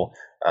people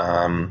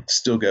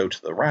still go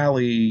to the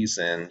rallies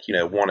and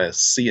want to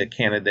see a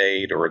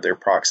candidate or their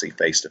proxy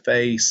face to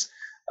face.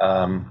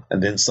 And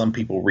then some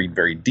people read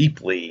very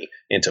deeply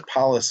into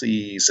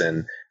policies.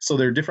 And so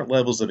there are different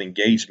levels of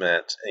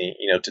engagement,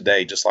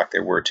 today, just like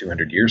there were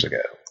 200 years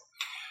ago.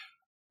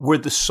 Were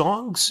the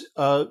songs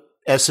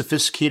as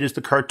sophisticated as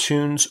the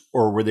cartoons,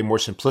 or were they more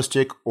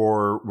simplistic,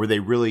 or were they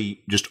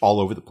really just all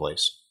over the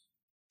place?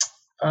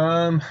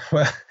 Well,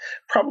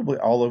 probably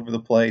all over the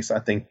place. I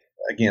think,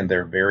 again,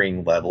 there are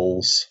varying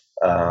levels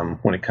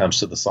when it comes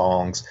to the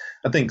songs.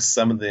 I think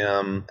some of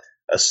them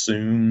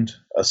assumed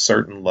a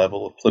certain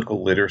level of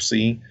political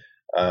literacy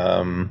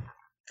from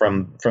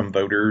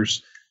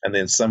voters, and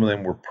then some of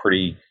them were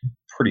pretty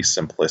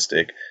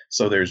simplistic.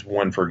 So there's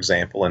one, for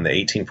example, in the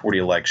 1840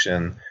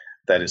 election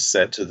that is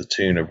set to the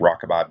tune of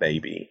Rockabye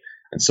Baby.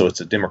 And so it's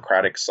a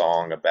Democratic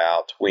song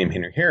about William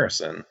Henry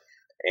Harrison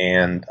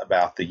and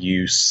about the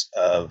use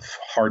of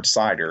hard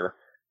cider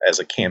as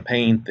a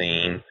campaign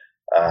theme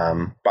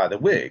by the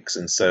Whigs.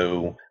 And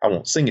so I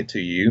won't sing it to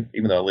you,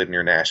 even though I live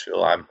near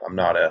Nashville. I'm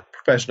not a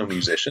professional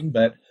musician,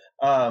 but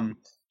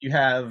you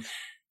have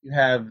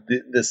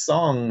this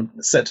song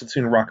set to the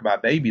tune of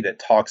Rockabye Baby that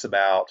talks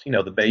about,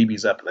 the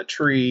baby's up in the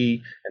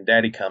tree and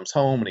daddy comes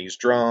home and he's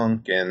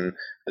drunk and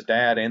the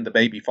dad and the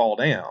baby fall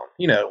down.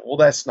 Well,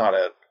 that's not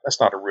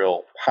a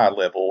real high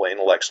level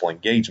intellectual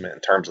engagement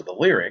in terms of the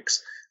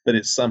lyrics, but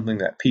it's something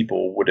that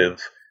people would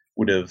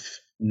have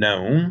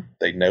known.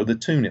 They know the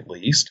tune at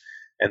least,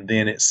 and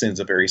then it sends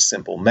a very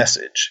simple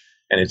message,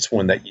 and it's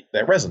one that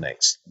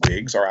resonates.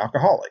 Whigs are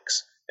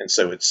alcoholics, and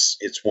so it's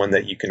one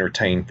that you can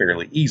retain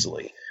fairly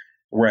easily.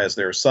 Whereas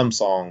there are some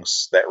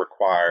songs that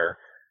require,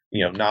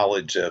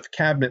 knowledge of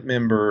cabinet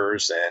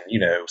members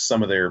and,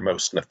 some of their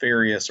most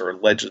nefarious or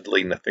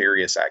allegedly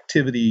nefarious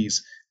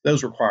activities.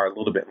 Those require a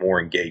little bit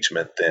more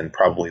engagement than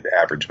probably the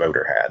average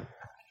voter had.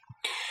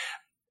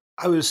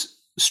 I was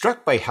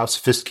struck by how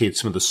sophisticated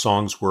some of the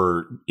songs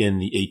were in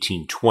the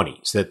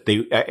 1820s. That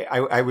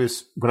I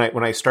was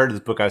when I started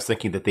this book, I was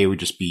thinking that they would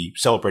just be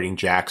celebrating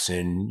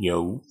Jackson,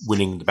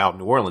 winning the Battle of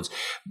New Orleans.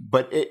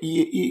 But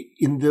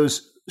in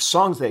those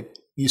songs that,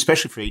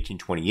 especially for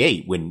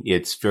 1828, when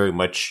it's very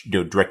much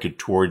directed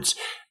towards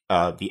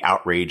the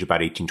outrage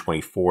about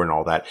 1824 and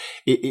all that,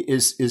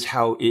 is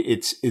how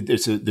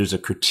there's a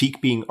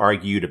critique being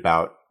argued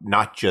about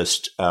not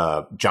just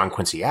John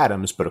Quincy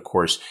Adams, but of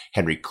course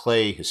Henry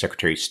Clay, his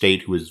Secretary of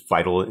State, who was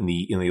vital in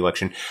the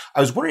election.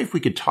 I was wondering if we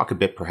could talk a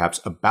bit, perhaps,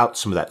 about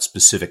some of that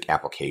specific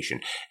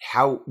application.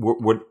 How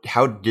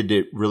did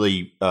it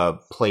really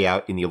play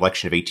out in the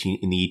election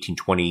in the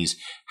 1820s?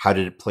 How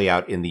did it play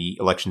out in the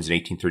elections in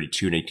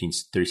 1832 and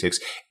 1836?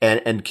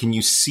 And can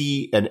you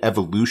see an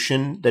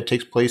evolution that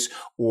takes place,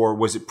 or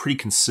was it pretty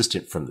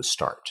consistent from the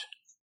start?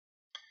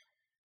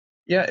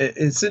 Yeah,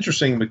 it's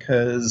interesting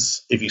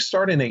because if you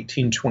start in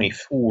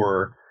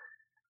 1824,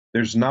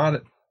 there's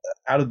not,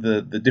 out of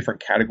the different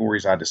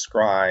categories I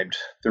described,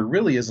 there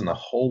really isn't a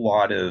whole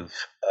lot of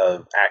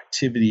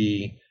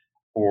activity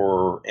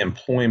or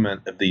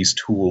employment of these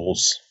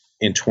tools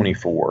in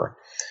 24.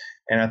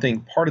 And I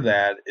think part of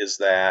that is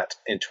that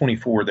in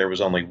 24, there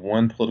was only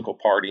one political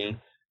party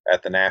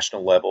at the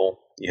national level.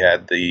 You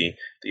had the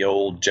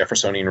old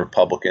Jeffersonian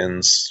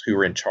Republicans who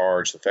were in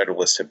charge. The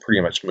Federalists had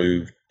pretty much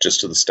moved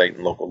just to the state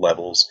and local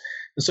levels.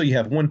 And so you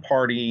have one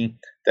party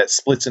that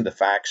splits into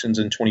factions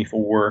in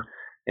 24.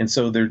 And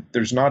so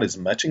there's not as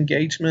much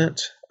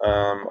engagement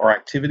or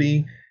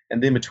activity.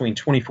 And then between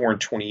 24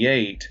 and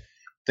 28,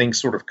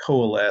 things sort of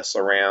coalesce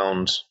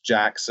around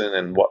Jackson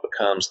and what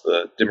becomes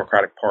the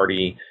Democratic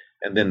Party,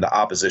 and then the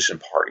opposition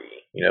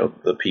party,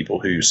 the people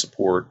who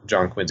support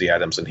John Quincy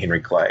Adams and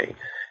Henry Clay.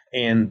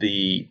 And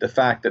the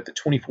fact that the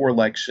 24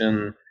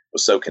 election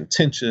was so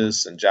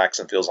contentious and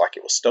Jackson feels like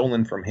it was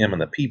stolen from him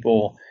and the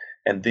people,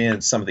 and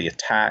then some of the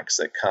attacks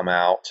that come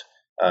out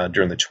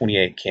during the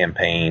 28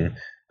 campaign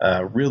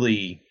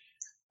really,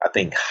 I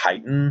think,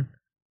 heighten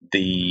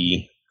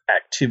the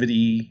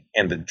activity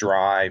and the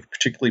drive,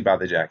 particularly by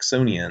the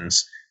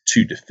Jacksonians,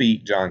 to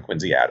defeat John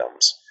Quincy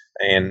Adams.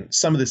 And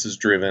some of this is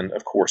driven,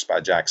 of course,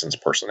 by Jackson's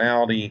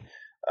personality.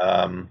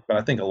 But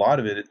I think a lot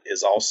of it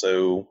is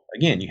also,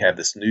 again, you have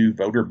this new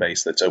voter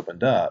base that's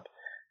opened up,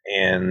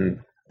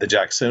 and the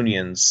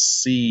Jacksonians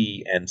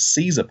see and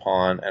seize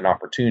upon an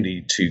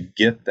opportunity to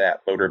get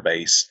that voter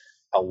base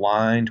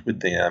aligned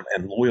with them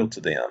and loyal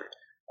to them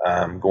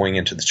going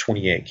into the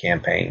 28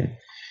 campaign.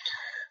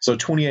 So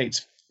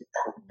 28's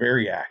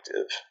very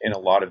active in a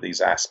lot of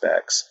these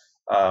aspects.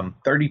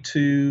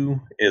 32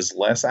 is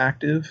less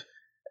active,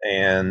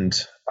 and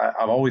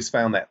I've always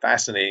found that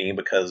fascinating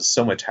because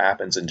so much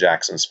happens in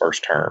Jackson's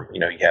first term.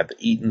 You have the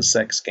Eaton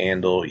sex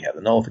scandal, you have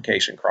the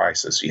nullification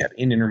crisis, you have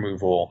Indian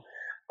removal.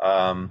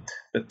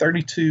 But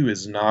 32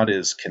 is not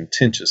as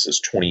contentious as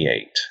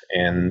 28.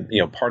 And,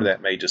 part of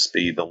that may just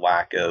be the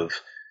lack of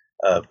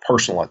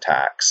personal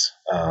attacks,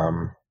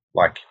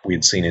 like we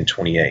had seen in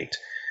 28.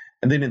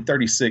 And then in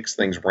 36,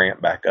 things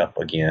ramp back up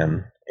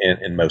again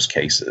in most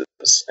cases.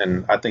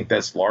 And I think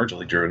that's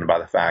largely driven by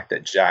the fact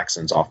that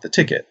Jackson's off the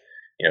ticket.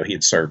 He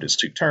had served his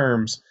 2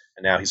 terms,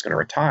 and now he's going to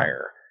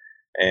retire.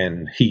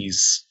 And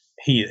his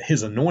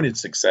anointed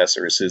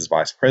successor is his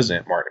vice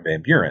president, Martin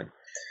Van Buren.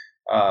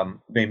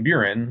 Van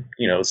Buren,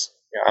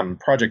 I'm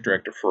project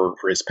director for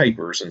his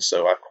papers, and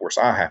so of course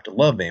I have to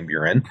love Van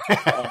Buren.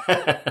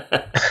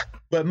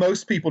 But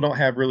most people don't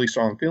have really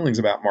strong feelings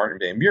about Martin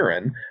Van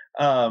Buren.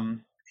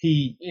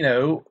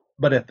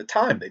 But at the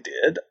time they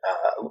did,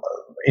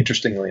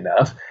 interestingly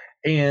enough.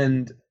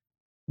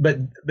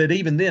 But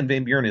even then,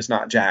 Van Buren is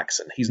not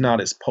Jackson. He's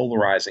not as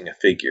polarizing a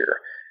figure.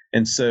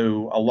 And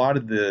so a lot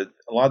of the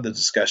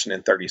discussion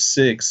in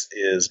 36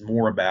 is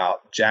more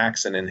about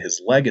Jackson and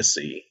his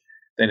legacy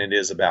than it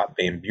is about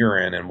Van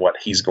Buren and what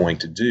he's going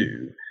to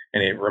do.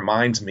 And it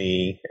reminds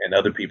me, and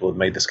other people have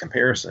made this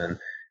comparison,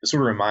 it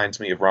sort of reminds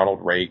me of Ronald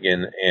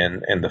Reagan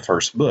and the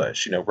first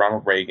Bush.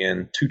 Ronald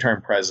Reagan,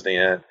 2-term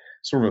president,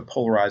 sort of a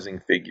polarizing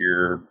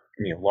figure,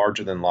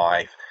 larger than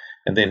life.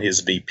 And then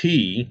his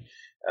VP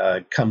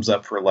comes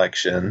up for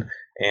election,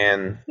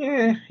 and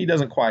he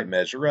doesn't quite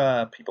measure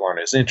up. People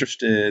aren't as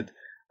interested.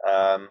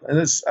 And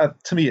this,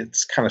 to me, it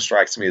kind of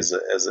strikes me as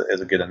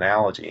a good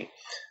analogy.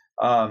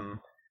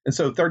 And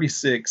so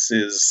 36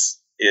 is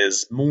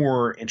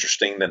more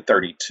interesting than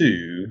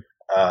 32,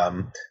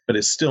 but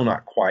it's still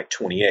not quite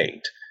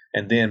 28.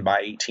 And then by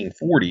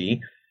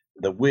 1840,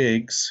 the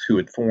Whigs, who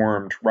had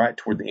formed right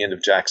toward the end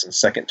of Jackson's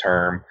second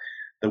term,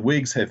 the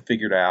Whigs have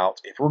figured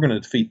out, if we're going to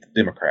defeat the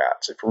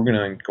Democrats, if we're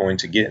going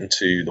to get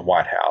into the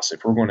White House,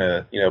 if we're going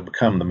to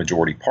become the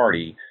majority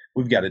party,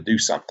 we've got to do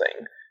something.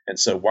 And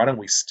so why don't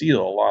we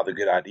steal a lot of the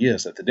good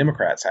ideas that the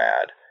Democrats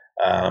had,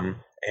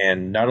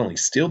 and not only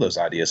steal those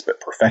ideas,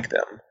 but perfect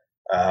them.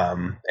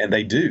 And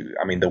they do.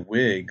 I mean, the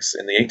Whigs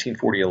in the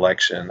 1840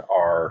 election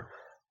are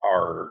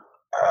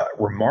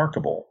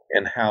remarkable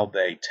in how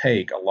they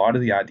take a lot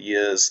of the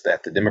ideas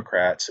that the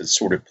Democrats had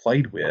sort of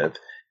played with,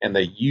 and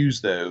they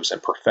use those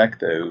and perfect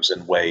those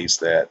in ways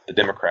that the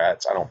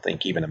Democrats, I don't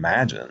think, even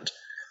imagined.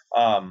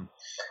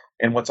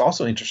 And what's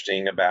also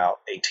interesting about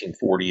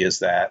 1840 is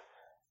that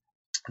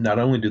not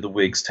only do the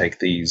Whigs take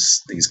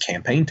these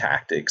campaign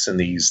tactics and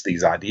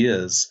these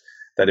ideas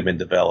that have been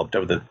developed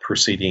over the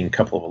preceding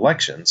couple of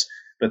elections,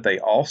 but they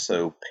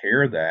also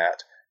pair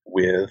that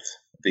with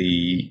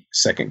the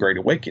Second Great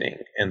Awakening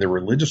and the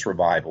religious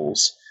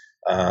revivals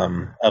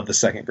of the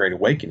Second Great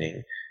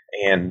Awakening.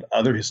 And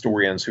other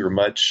historians who are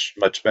much,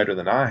 much better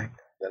than I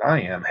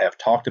am have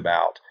talked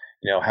about,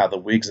 how the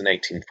Whigs in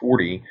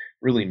 1840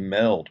 really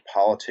meld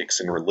politics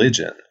and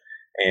religion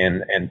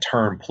and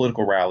turn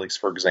political rallies,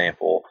 for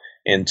example,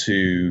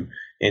 into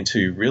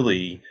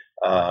really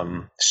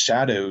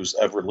shadows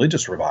of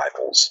religious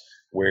revivals,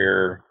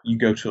 where you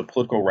go to a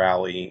political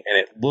rally and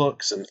it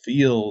looks and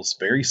feels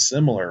very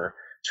similar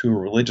to a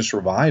religious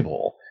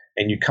revival,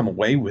 and you come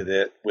away with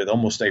it with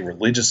almost a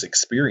religious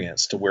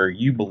experience, to where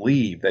you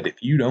believe that if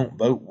you don't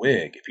vote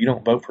Whig, if you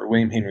don't vote for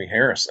William Henry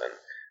Harrison,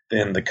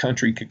 then the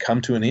country could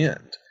come to an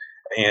end.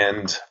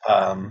 And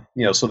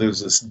so there's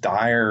this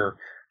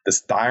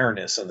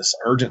direness and this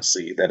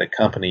urgency that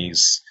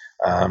accompanies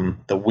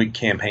the Whig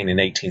campaign in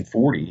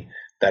 1840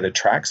 that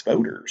attracts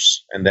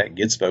voters and that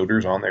gets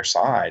voters on their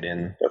side,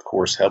 and of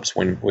course helps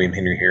William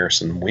Henry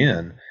Harrison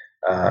win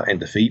and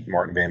defeat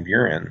Martin Van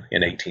Buren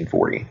in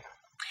 1840.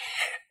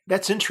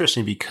 That's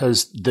interesting,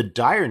 because the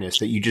direness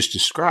that you just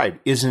described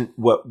isn't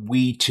what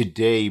we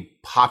today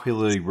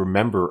popularly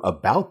remember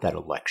about that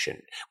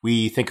election.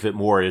 We think of it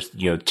more as,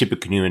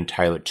 Tippecanoe and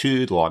Tyler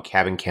too, the Log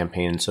Cabin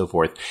campaign and so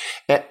forth.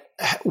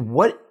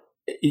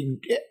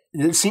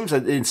 It seems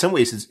that in some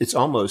ways it's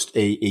almost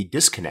a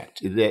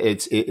disconnect.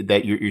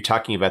 That you're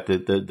talking about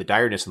the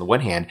direness on the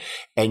one hand,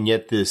 and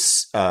yet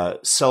this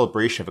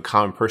celebration of a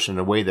common person in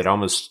a way that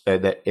almost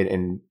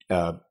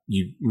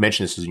you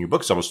mentioned this in your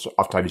book, is almost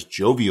oftentimes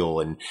jovial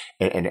and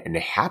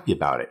happy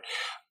about it.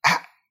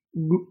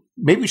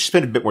 Maybe we should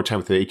spend a bit more time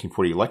with the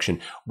 1840 election.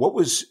 What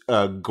was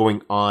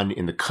going on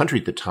in the country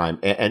at the time,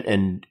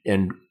 and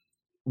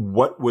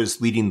what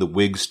was leading the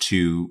Whigs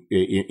to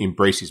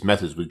embrace these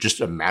methods? Was it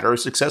just a matter of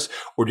success,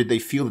 or did they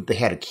feel that they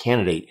had a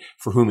candidate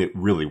for whom it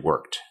really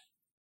worked?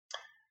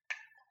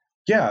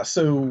 Yeah,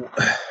 so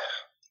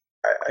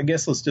I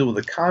guess let's deal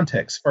with the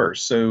context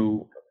first.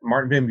 So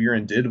Martin Van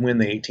Buren did win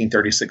the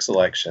 1836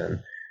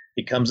 election.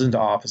 He comes into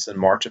office in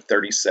March of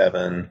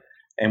 37,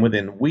 and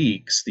within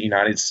weeks, the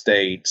United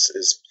States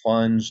is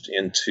plunged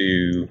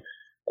into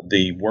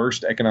the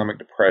worst economic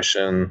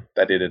depression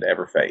that it had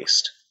ever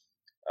faced.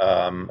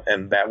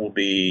 And that will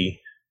be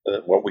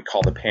what we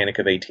call the Panic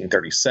of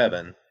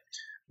 1837.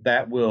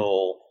 That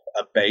will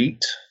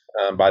abate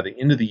by the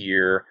end of the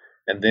year,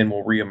 and then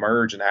will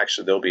reemerge, and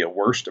actually there'll be a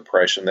worse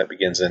depression that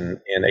begins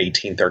in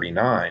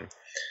 1839.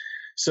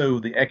 So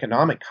the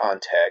economic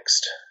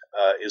context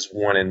is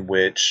one in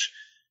which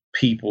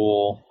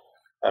people,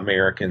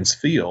 Americans,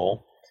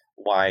 feel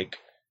like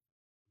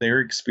they're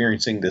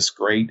experiencing this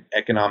great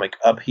economic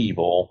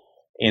upheaval,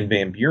 and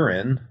Van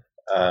Buren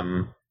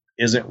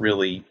isn't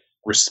really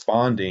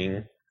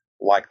responding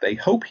like they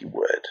hope he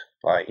would.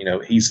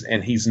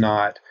 He's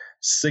not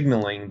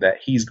signaling that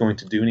he's going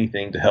to do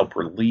anything to help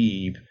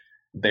relieve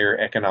their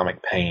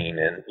economic pain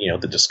and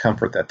the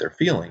discomfort that they're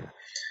feeling.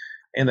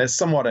 And that's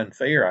somewhat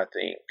unfair, I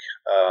think,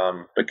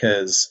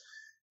 because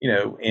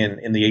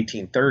in the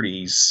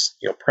 1830s,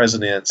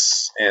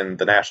 presidents and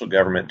the national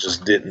government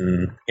just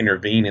didn't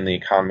intervene in the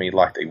economy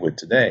like they would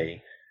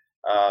today.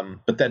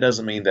 But that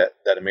doesn't mean that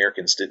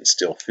Americans didn't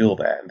still feel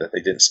that, and that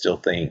they didn't still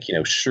think,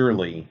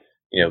 surely,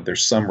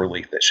 there's some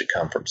relief that should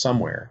come from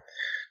somewhere.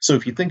 So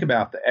if you think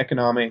about the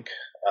economic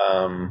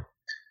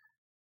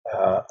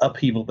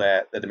upheaval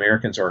that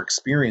Americans are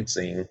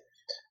experiencing,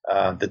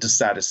 the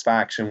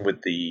dissatisfaction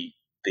with the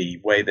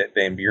way that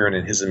Van Buren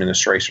and his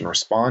administration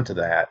respond to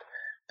that,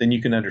 then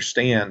you can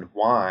understand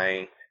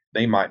why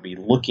they might be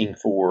looking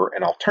for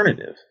an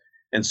alternative.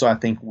 And so I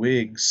think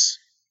Whigs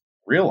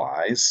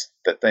realize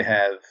that they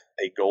have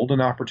a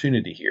golden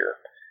opportunity here.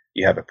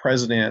 You have a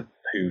president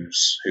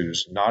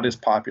who's not as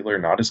popular,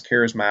 not as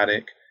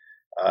charismatic,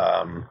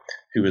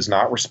 who is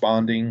not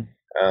responding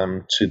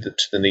to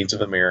the needs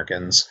of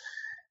Americans,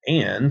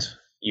 and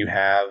you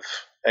have,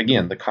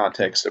 again, the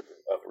context of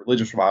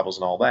religious revivals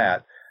and all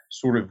that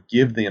sort of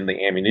give them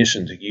the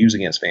ammunition to use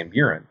against Van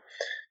Buren.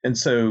 And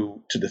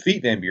so to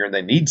defeat Van Buren,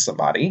 they need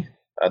somebody.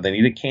 They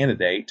need a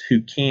candidate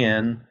who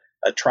can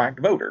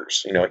attract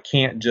voters. It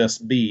can't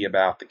just be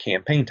about the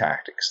campaign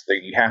tactics.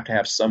 You have to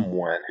have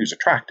someone who's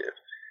attractive.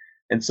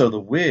 And so the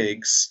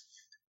Whigs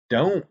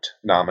don't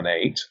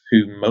nominate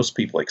who most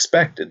people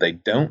expected. They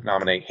don't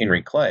nominate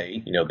Henry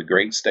Clay, the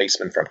great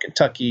statesman from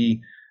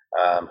Kentucky,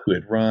 who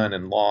had run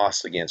and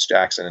lost against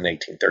Jackson in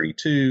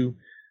 1832.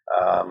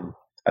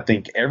 I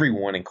think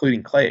everyone,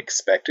 including Clay,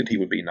 expected he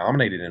would be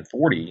nominated in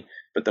 40,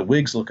 but the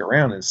Whigs look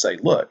around and say,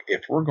 look,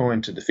 if we're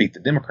going to defeat the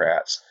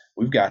Democrats,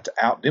 we've got to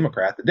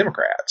out-Democrat the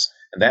Democrats.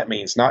 And that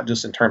means not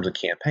just in terms of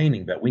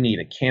campaigning, but we need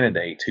a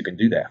candidate who can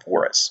do that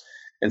for us.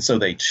 And so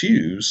they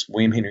choose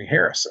William Henry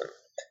Harrison,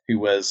 who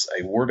was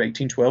a War of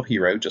 1812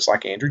 hero, just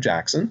like Andrew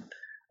Jackson.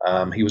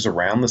 He was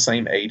around the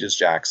same age as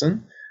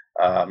Jackson.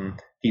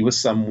 He was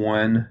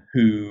someone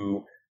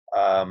who,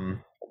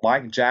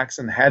 like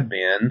Jackson had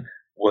been,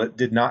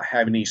 did not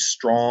have any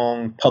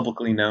strong,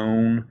 publicly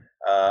known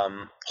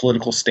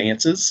political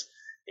stances.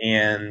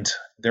 And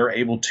they're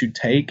able to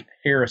take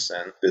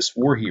Harrison, this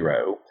war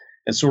hero,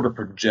 and sort of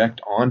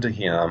project onto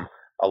him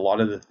a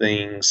lot of the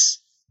things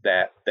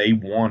that they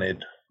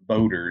wanted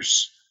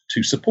voters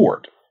to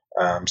support.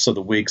 So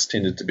the Whigs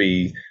tended to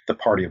be the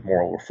party of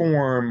moral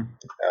reform.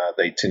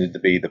 They tended to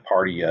be the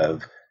party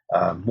of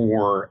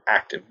more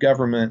active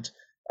government.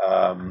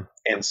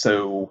 And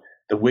so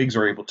the Whigs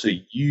are able to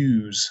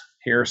use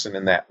Harrison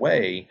in that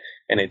way.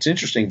 And it's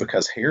interesting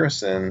because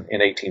Harrison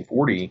in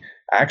 1840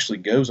 actually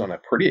goes on a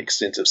pretty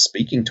extensive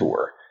speaking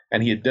tour.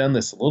 And he had done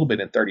this a little bit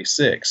in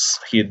 36.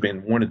 He had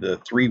been one of the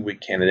 3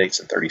 Whig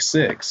candidates in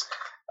 36.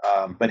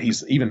 But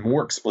he's even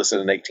more explicit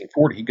in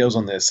 1840. He goes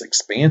on this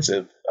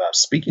expansive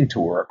speaking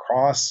tour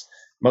across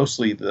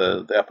mostly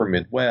the upper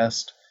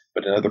Midwest,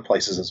 but in other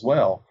places as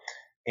well,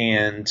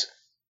 and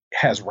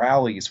has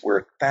rallies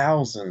where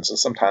thousands and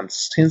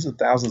sometimes tens of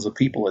thousands of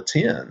people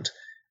attend.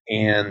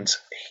 And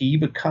he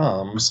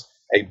becomes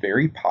a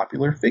very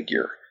popular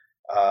figure.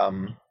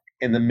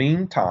 In the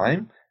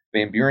meantime,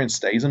 Van Buren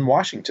stays in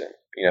Washington.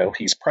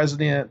 He's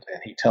president,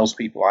 and he tells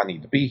people, I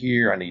need to be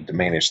here, I need to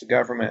manage the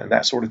government, and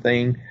that sort of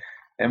thing.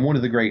 And one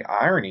of the great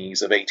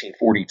ironies of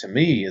 1840 to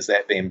me is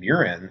that Van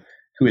Buren,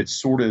 who had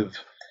sort of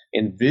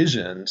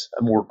envisioned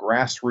a more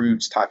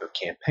grassroots type of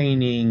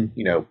campaigning,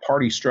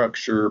 party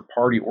structure,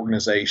 party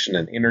organization,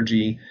 and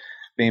energy,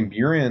 Van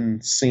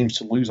Buren seems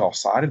to lose all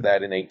sight of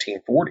that in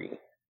 1840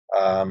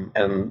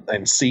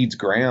 and cedes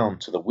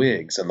ground to the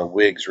Whigs. And the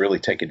Whigs really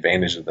take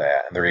advantage of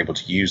that, and they're able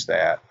to use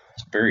that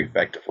very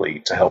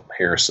effectively to help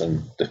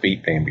Harrison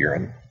defeat Van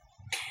Buren.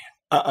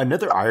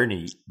 Another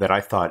irony that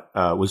I thought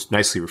was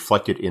nicely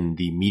reflected in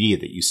the media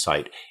that you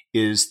cite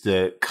is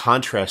the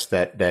contrast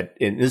that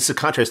and this is a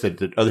contrast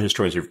that other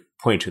historians have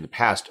pointed to in the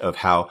past of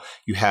how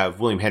you have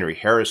William Henry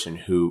Harrison,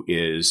 who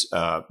is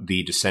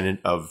the descendant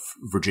of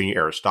Virginia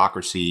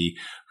aristocracy,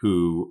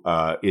 who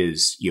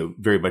is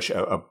very much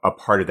a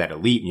part of that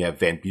elite. And you have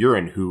Van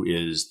Buren, who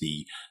is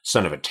the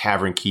son of a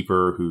tavern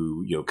keeper,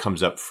 who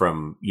comes up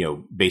from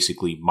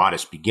basically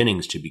modest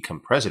beginnings to become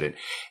president.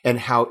 And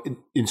how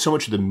in so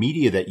much of the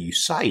media that you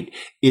cite,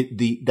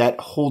 that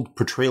whole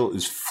portrayal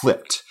is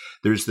flipped.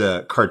 There's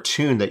the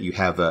cartoon that you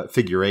have,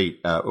 figure 8,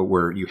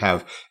 where you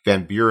have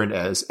Van Buren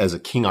as a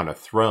king on a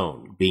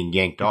throne being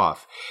yanked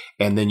off.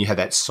 And then you have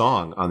that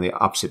song on the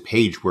opposite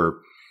page where,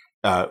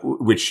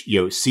 which,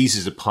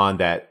 seizes upon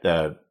that,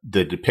 the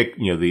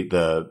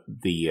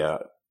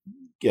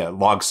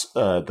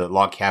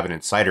log cabin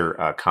and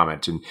cider,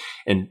 comment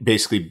and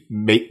basically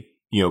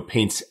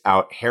paints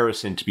out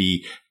Harrison to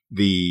be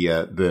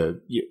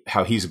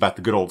how he's about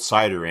the good old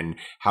cider and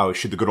how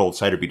should the good old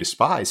cider be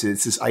despised.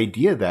 It's this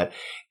idea that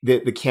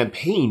the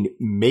campaign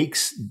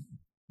makes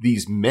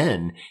these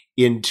men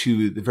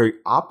into the very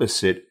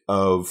opposite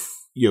of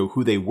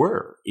who they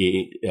were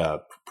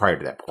prior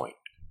to that point.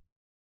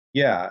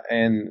 Yeah,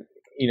 and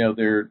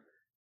they're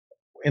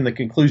in the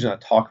conclusion. I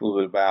talk a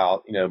little bit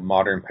about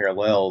modern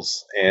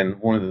parallels, and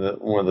one of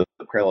the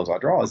parallels I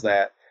draw is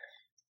that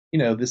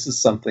this is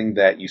something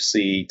that you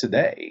see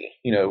today.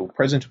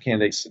 Presidential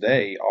candidates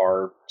today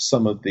are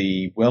some of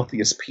the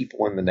wealthiest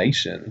people in the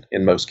nation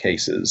in most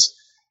cases.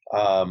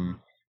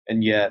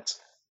 And yet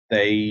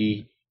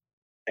they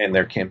and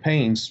their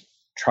campaigns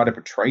try to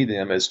portray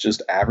them as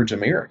just average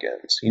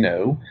Americans,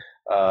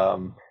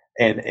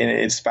 and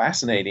it's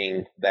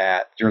fascinating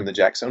that during the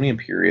Jacksonian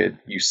period,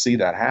 you see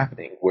that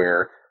happening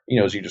where,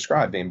 as you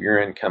described, Van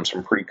Buren comes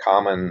from a pretty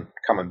common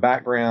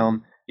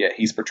background, yet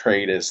he's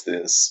portrayed as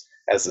this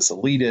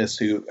elitist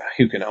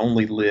who can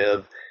only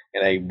live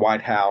in a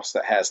White House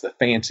that has the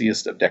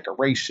fanciest of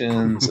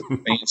decorations, and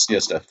the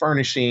fanciest of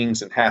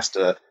furnishings, and has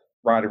to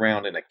ride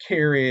around in a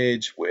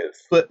carriage with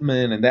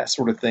footmen and that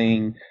sort of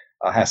thing,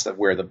 has to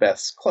wear the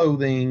best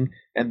clothing.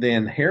 And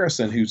then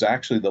Harrison, who's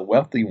actually the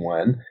wealthy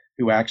one,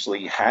 who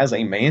actually has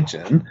a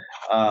mansion,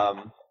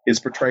 is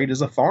portrayed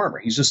as a farmer.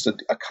 He's just a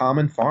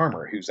common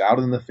farmer who's out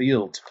in the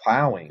fields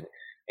plowing.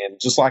 And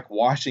just like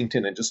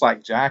Washington and just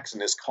like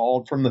Jackson is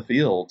called from the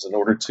fields in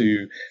order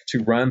to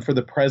run for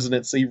the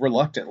presidency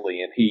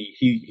reluctantly. And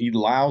he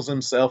allows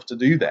himself to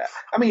do that.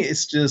 I mean,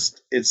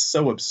 it's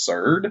so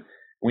absurd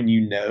when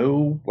you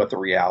know what the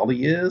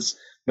reality is.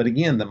 But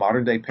again, the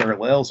modern day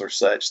parallels are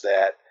such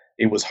that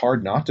it was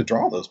hard not to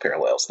draw those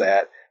parallels,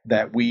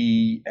 that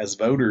we as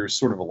voters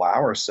sort of allow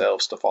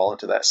ourselves to fall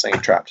into that same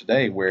trap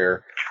today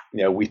where,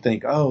 we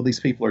think, oh, these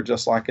people are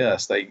just like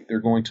us. They're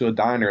going to a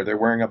diner. They're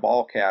wearing a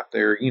ball cap.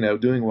 They're,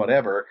 doing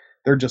whatever.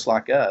 They're just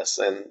like us.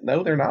 And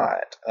no, they're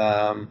not.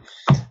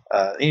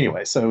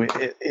 Anyway, so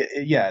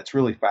it's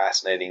really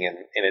fascinating. And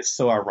it's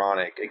so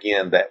ironic,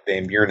 again, that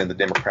Van Buren and the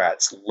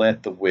Democrats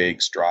let the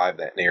Whigs drive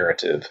that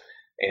narrative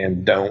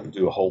and don't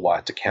do a whole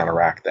lot to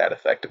counteract that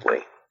effectively.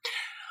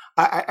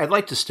 I'd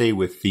like to stay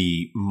with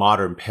the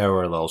modern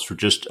parallels for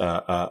just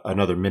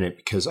another minute,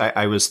 because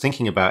I was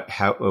thinking about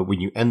how when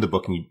you end the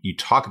book and you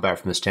talk about it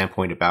from the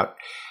standpoint about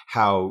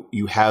how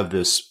you have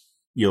this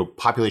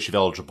population of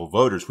eligible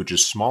voters, which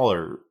is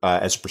smaller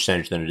as a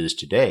percentage than it is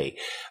today,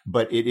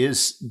 but it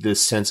is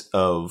this sense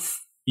of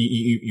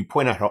you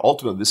point out how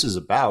ultimately this is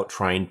about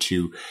trying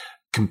to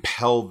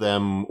compel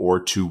them or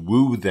to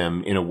woo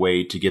them in a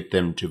way to get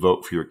them to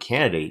vote for your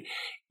candidate,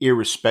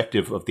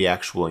 irrespective of the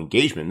actual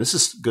engagement.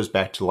 This goes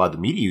back to a lot of the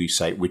media you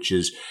cite, which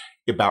is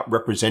about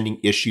representing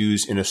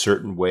issues in a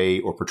certain way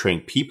or portraying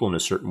people in a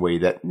certain way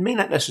that may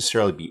not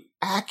necessarily be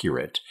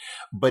accurate,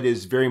 but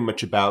is very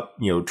much about,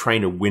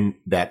 trying to win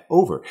that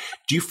over.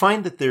 Do you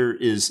find that there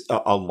is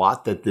a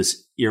lot that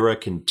this era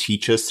can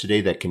teach us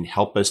today that can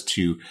help us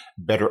to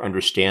better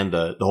understand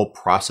the whole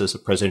process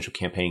of presidential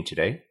campaigning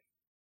today?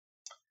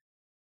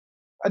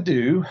 I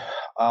do.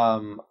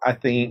 I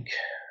think,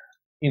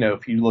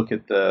 if you look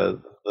at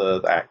the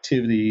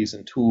activities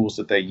and tools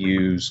that they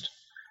used,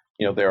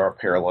 there are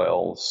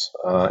parallels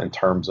in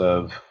terms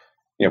of,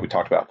 we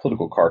talked about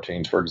political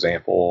cartoons, for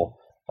example.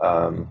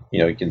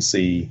 You can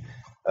see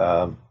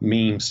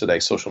memes today.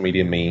 Social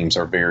media memes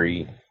are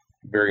very,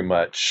 very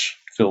much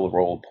fill the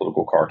role of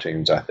political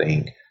cartoons, I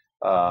think.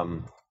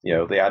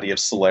 The idea of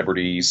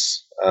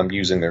celebrities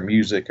using their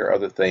music or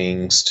other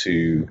things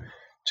to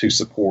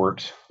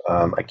support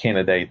a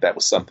candidate, that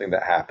was something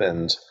that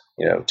happened,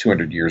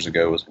 200 years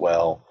ago as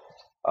well.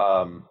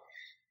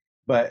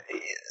 But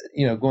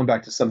going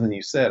back to something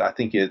you said, I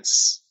think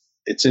it's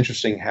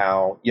interesting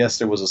how, yes,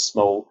 there was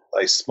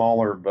a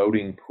smaller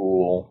voting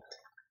pool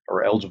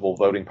or eligible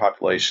voting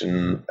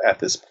population at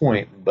this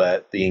point,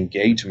 but the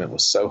engagement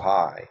was so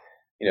high.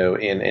 In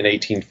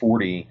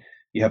 1840,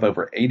 you have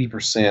over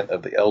 80%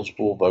 of the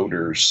eligible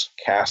voters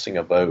casting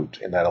a vote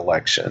in that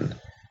election.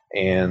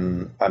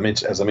 And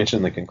as I mentioned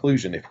in the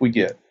conclusion, if we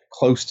get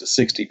close to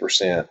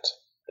 60%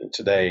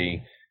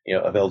 today,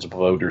 of eligible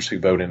voters who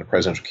vote in a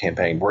presidential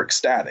campaign, we're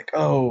ecstatic.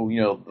 Oh,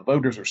 the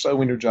voters are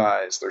so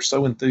energized. They're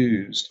so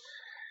enthused.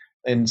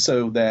 And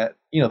so that,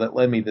 that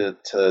led me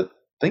to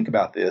think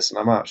about this, and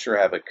I'm not sure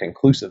I have a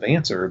conclusive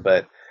answer,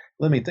 but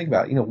let me think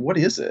about, what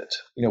is it?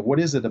 What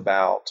is it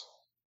about,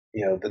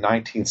 the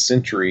 19th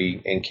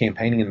century and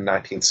campaigning in the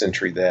 19th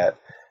century that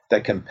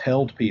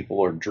compelled people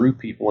or drew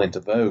people into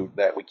vote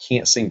that we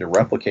can't seem to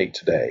replicate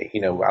today?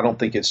 I don't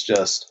think it's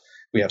just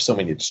we have so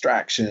many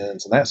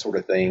distractions and that sort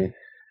of thing.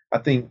 I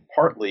think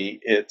partly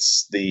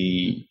it's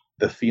the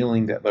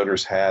feeling that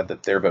voters had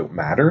that their vote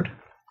mattered.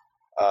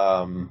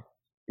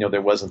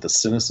 There wasn't the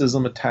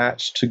cynicism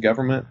attached to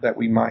government that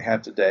we might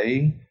have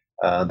today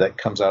that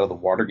comes out of the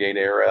Watergate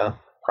era,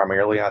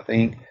 primarily, I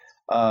think.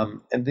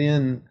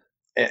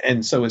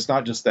 And so it's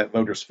not just that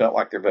voters felt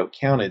like their vote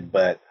counted,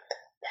 but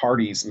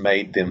parties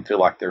made them feel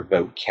like their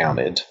vote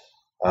counted.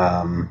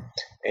 And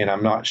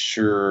I'm not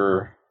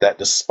sure that,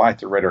 despite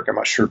the rhetoric, I'm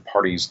not sure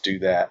parties do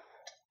that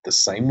the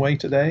same way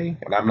today.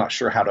 And I'm not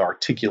sure how to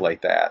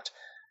articulate that.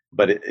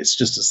 But it's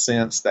just a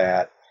sense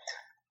that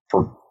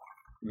for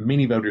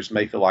many voters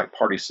may feel like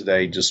parties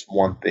today just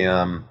want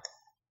them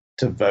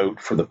to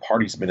vote for the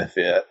party's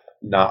benefit,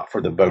 not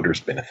for the voters'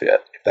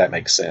 benefit, if that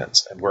makes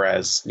sense. And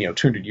whereas,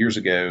 200 years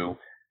ago,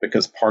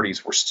 because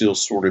parties were still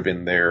sort of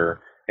in their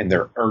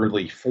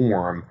early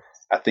form,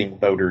 I think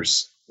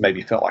voters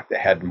maybe felt like they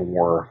had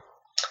more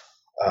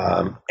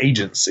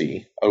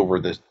agency over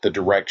the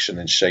direction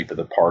and shape of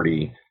the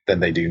party than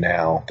they do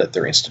now that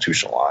they're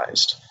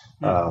institutionalized.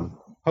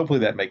 Hopefully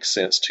that makes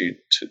sense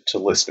to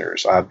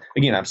listeners.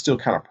 I'm still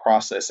kind of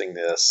processing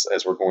this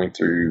as we're going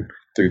through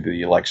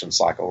the election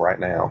cycle right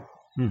now.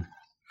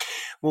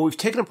 Well, we've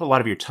taken up a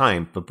lot of your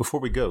time, but before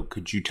we go,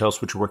 could you tell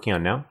us what you're working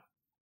on now?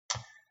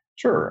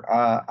 Sure.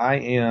 I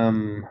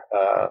am,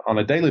 on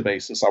a daily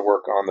basis, I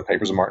work on the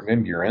papers of Martin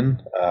Van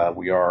Buren.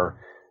 We are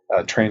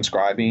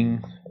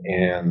transcribing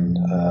and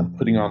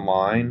putting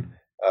online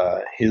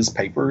his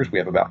papers. We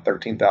have about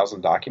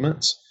 13,000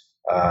 documents.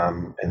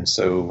 And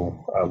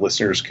so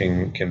listeners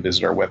can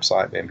visit our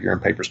website,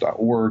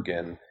 vanburenpapers.org,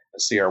 and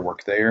see our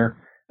work there.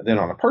 And then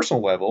on a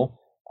personal level,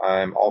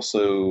 I'm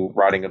also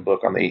writing a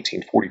book on the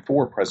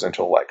 1844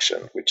 presidential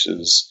election, which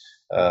is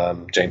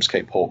James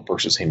K. Polk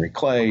versus Henry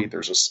Clay.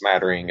 There's a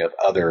smattering of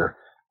other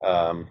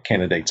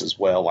candidates as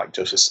well, like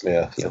Joseph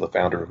Smith, the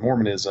founder of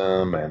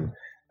Mormonism, and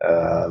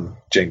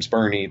James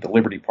Burney, the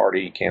Liberty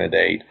Party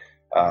candidate.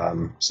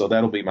 So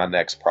that'll be my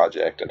next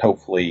project, and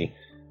hopefully,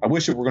 I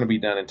wish it were going to be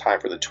done in time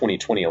for the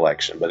 2020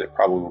 election, but it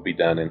probably will be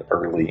done in the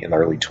early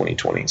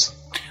 2020s.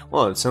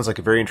 Well, it sounds like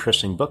a very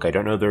interesting book. I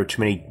don't know there are too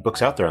many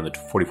books out there on the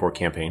 44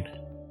 campaign.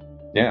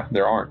 Yeah,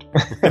 there aren't.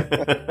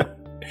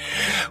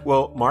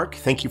 Well, Mark,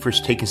 thank you for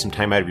taking some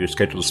time out of your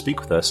schedule to speak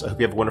with us. I hope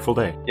you have a wonderful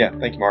day. Yeah,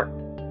 thank you, Mark.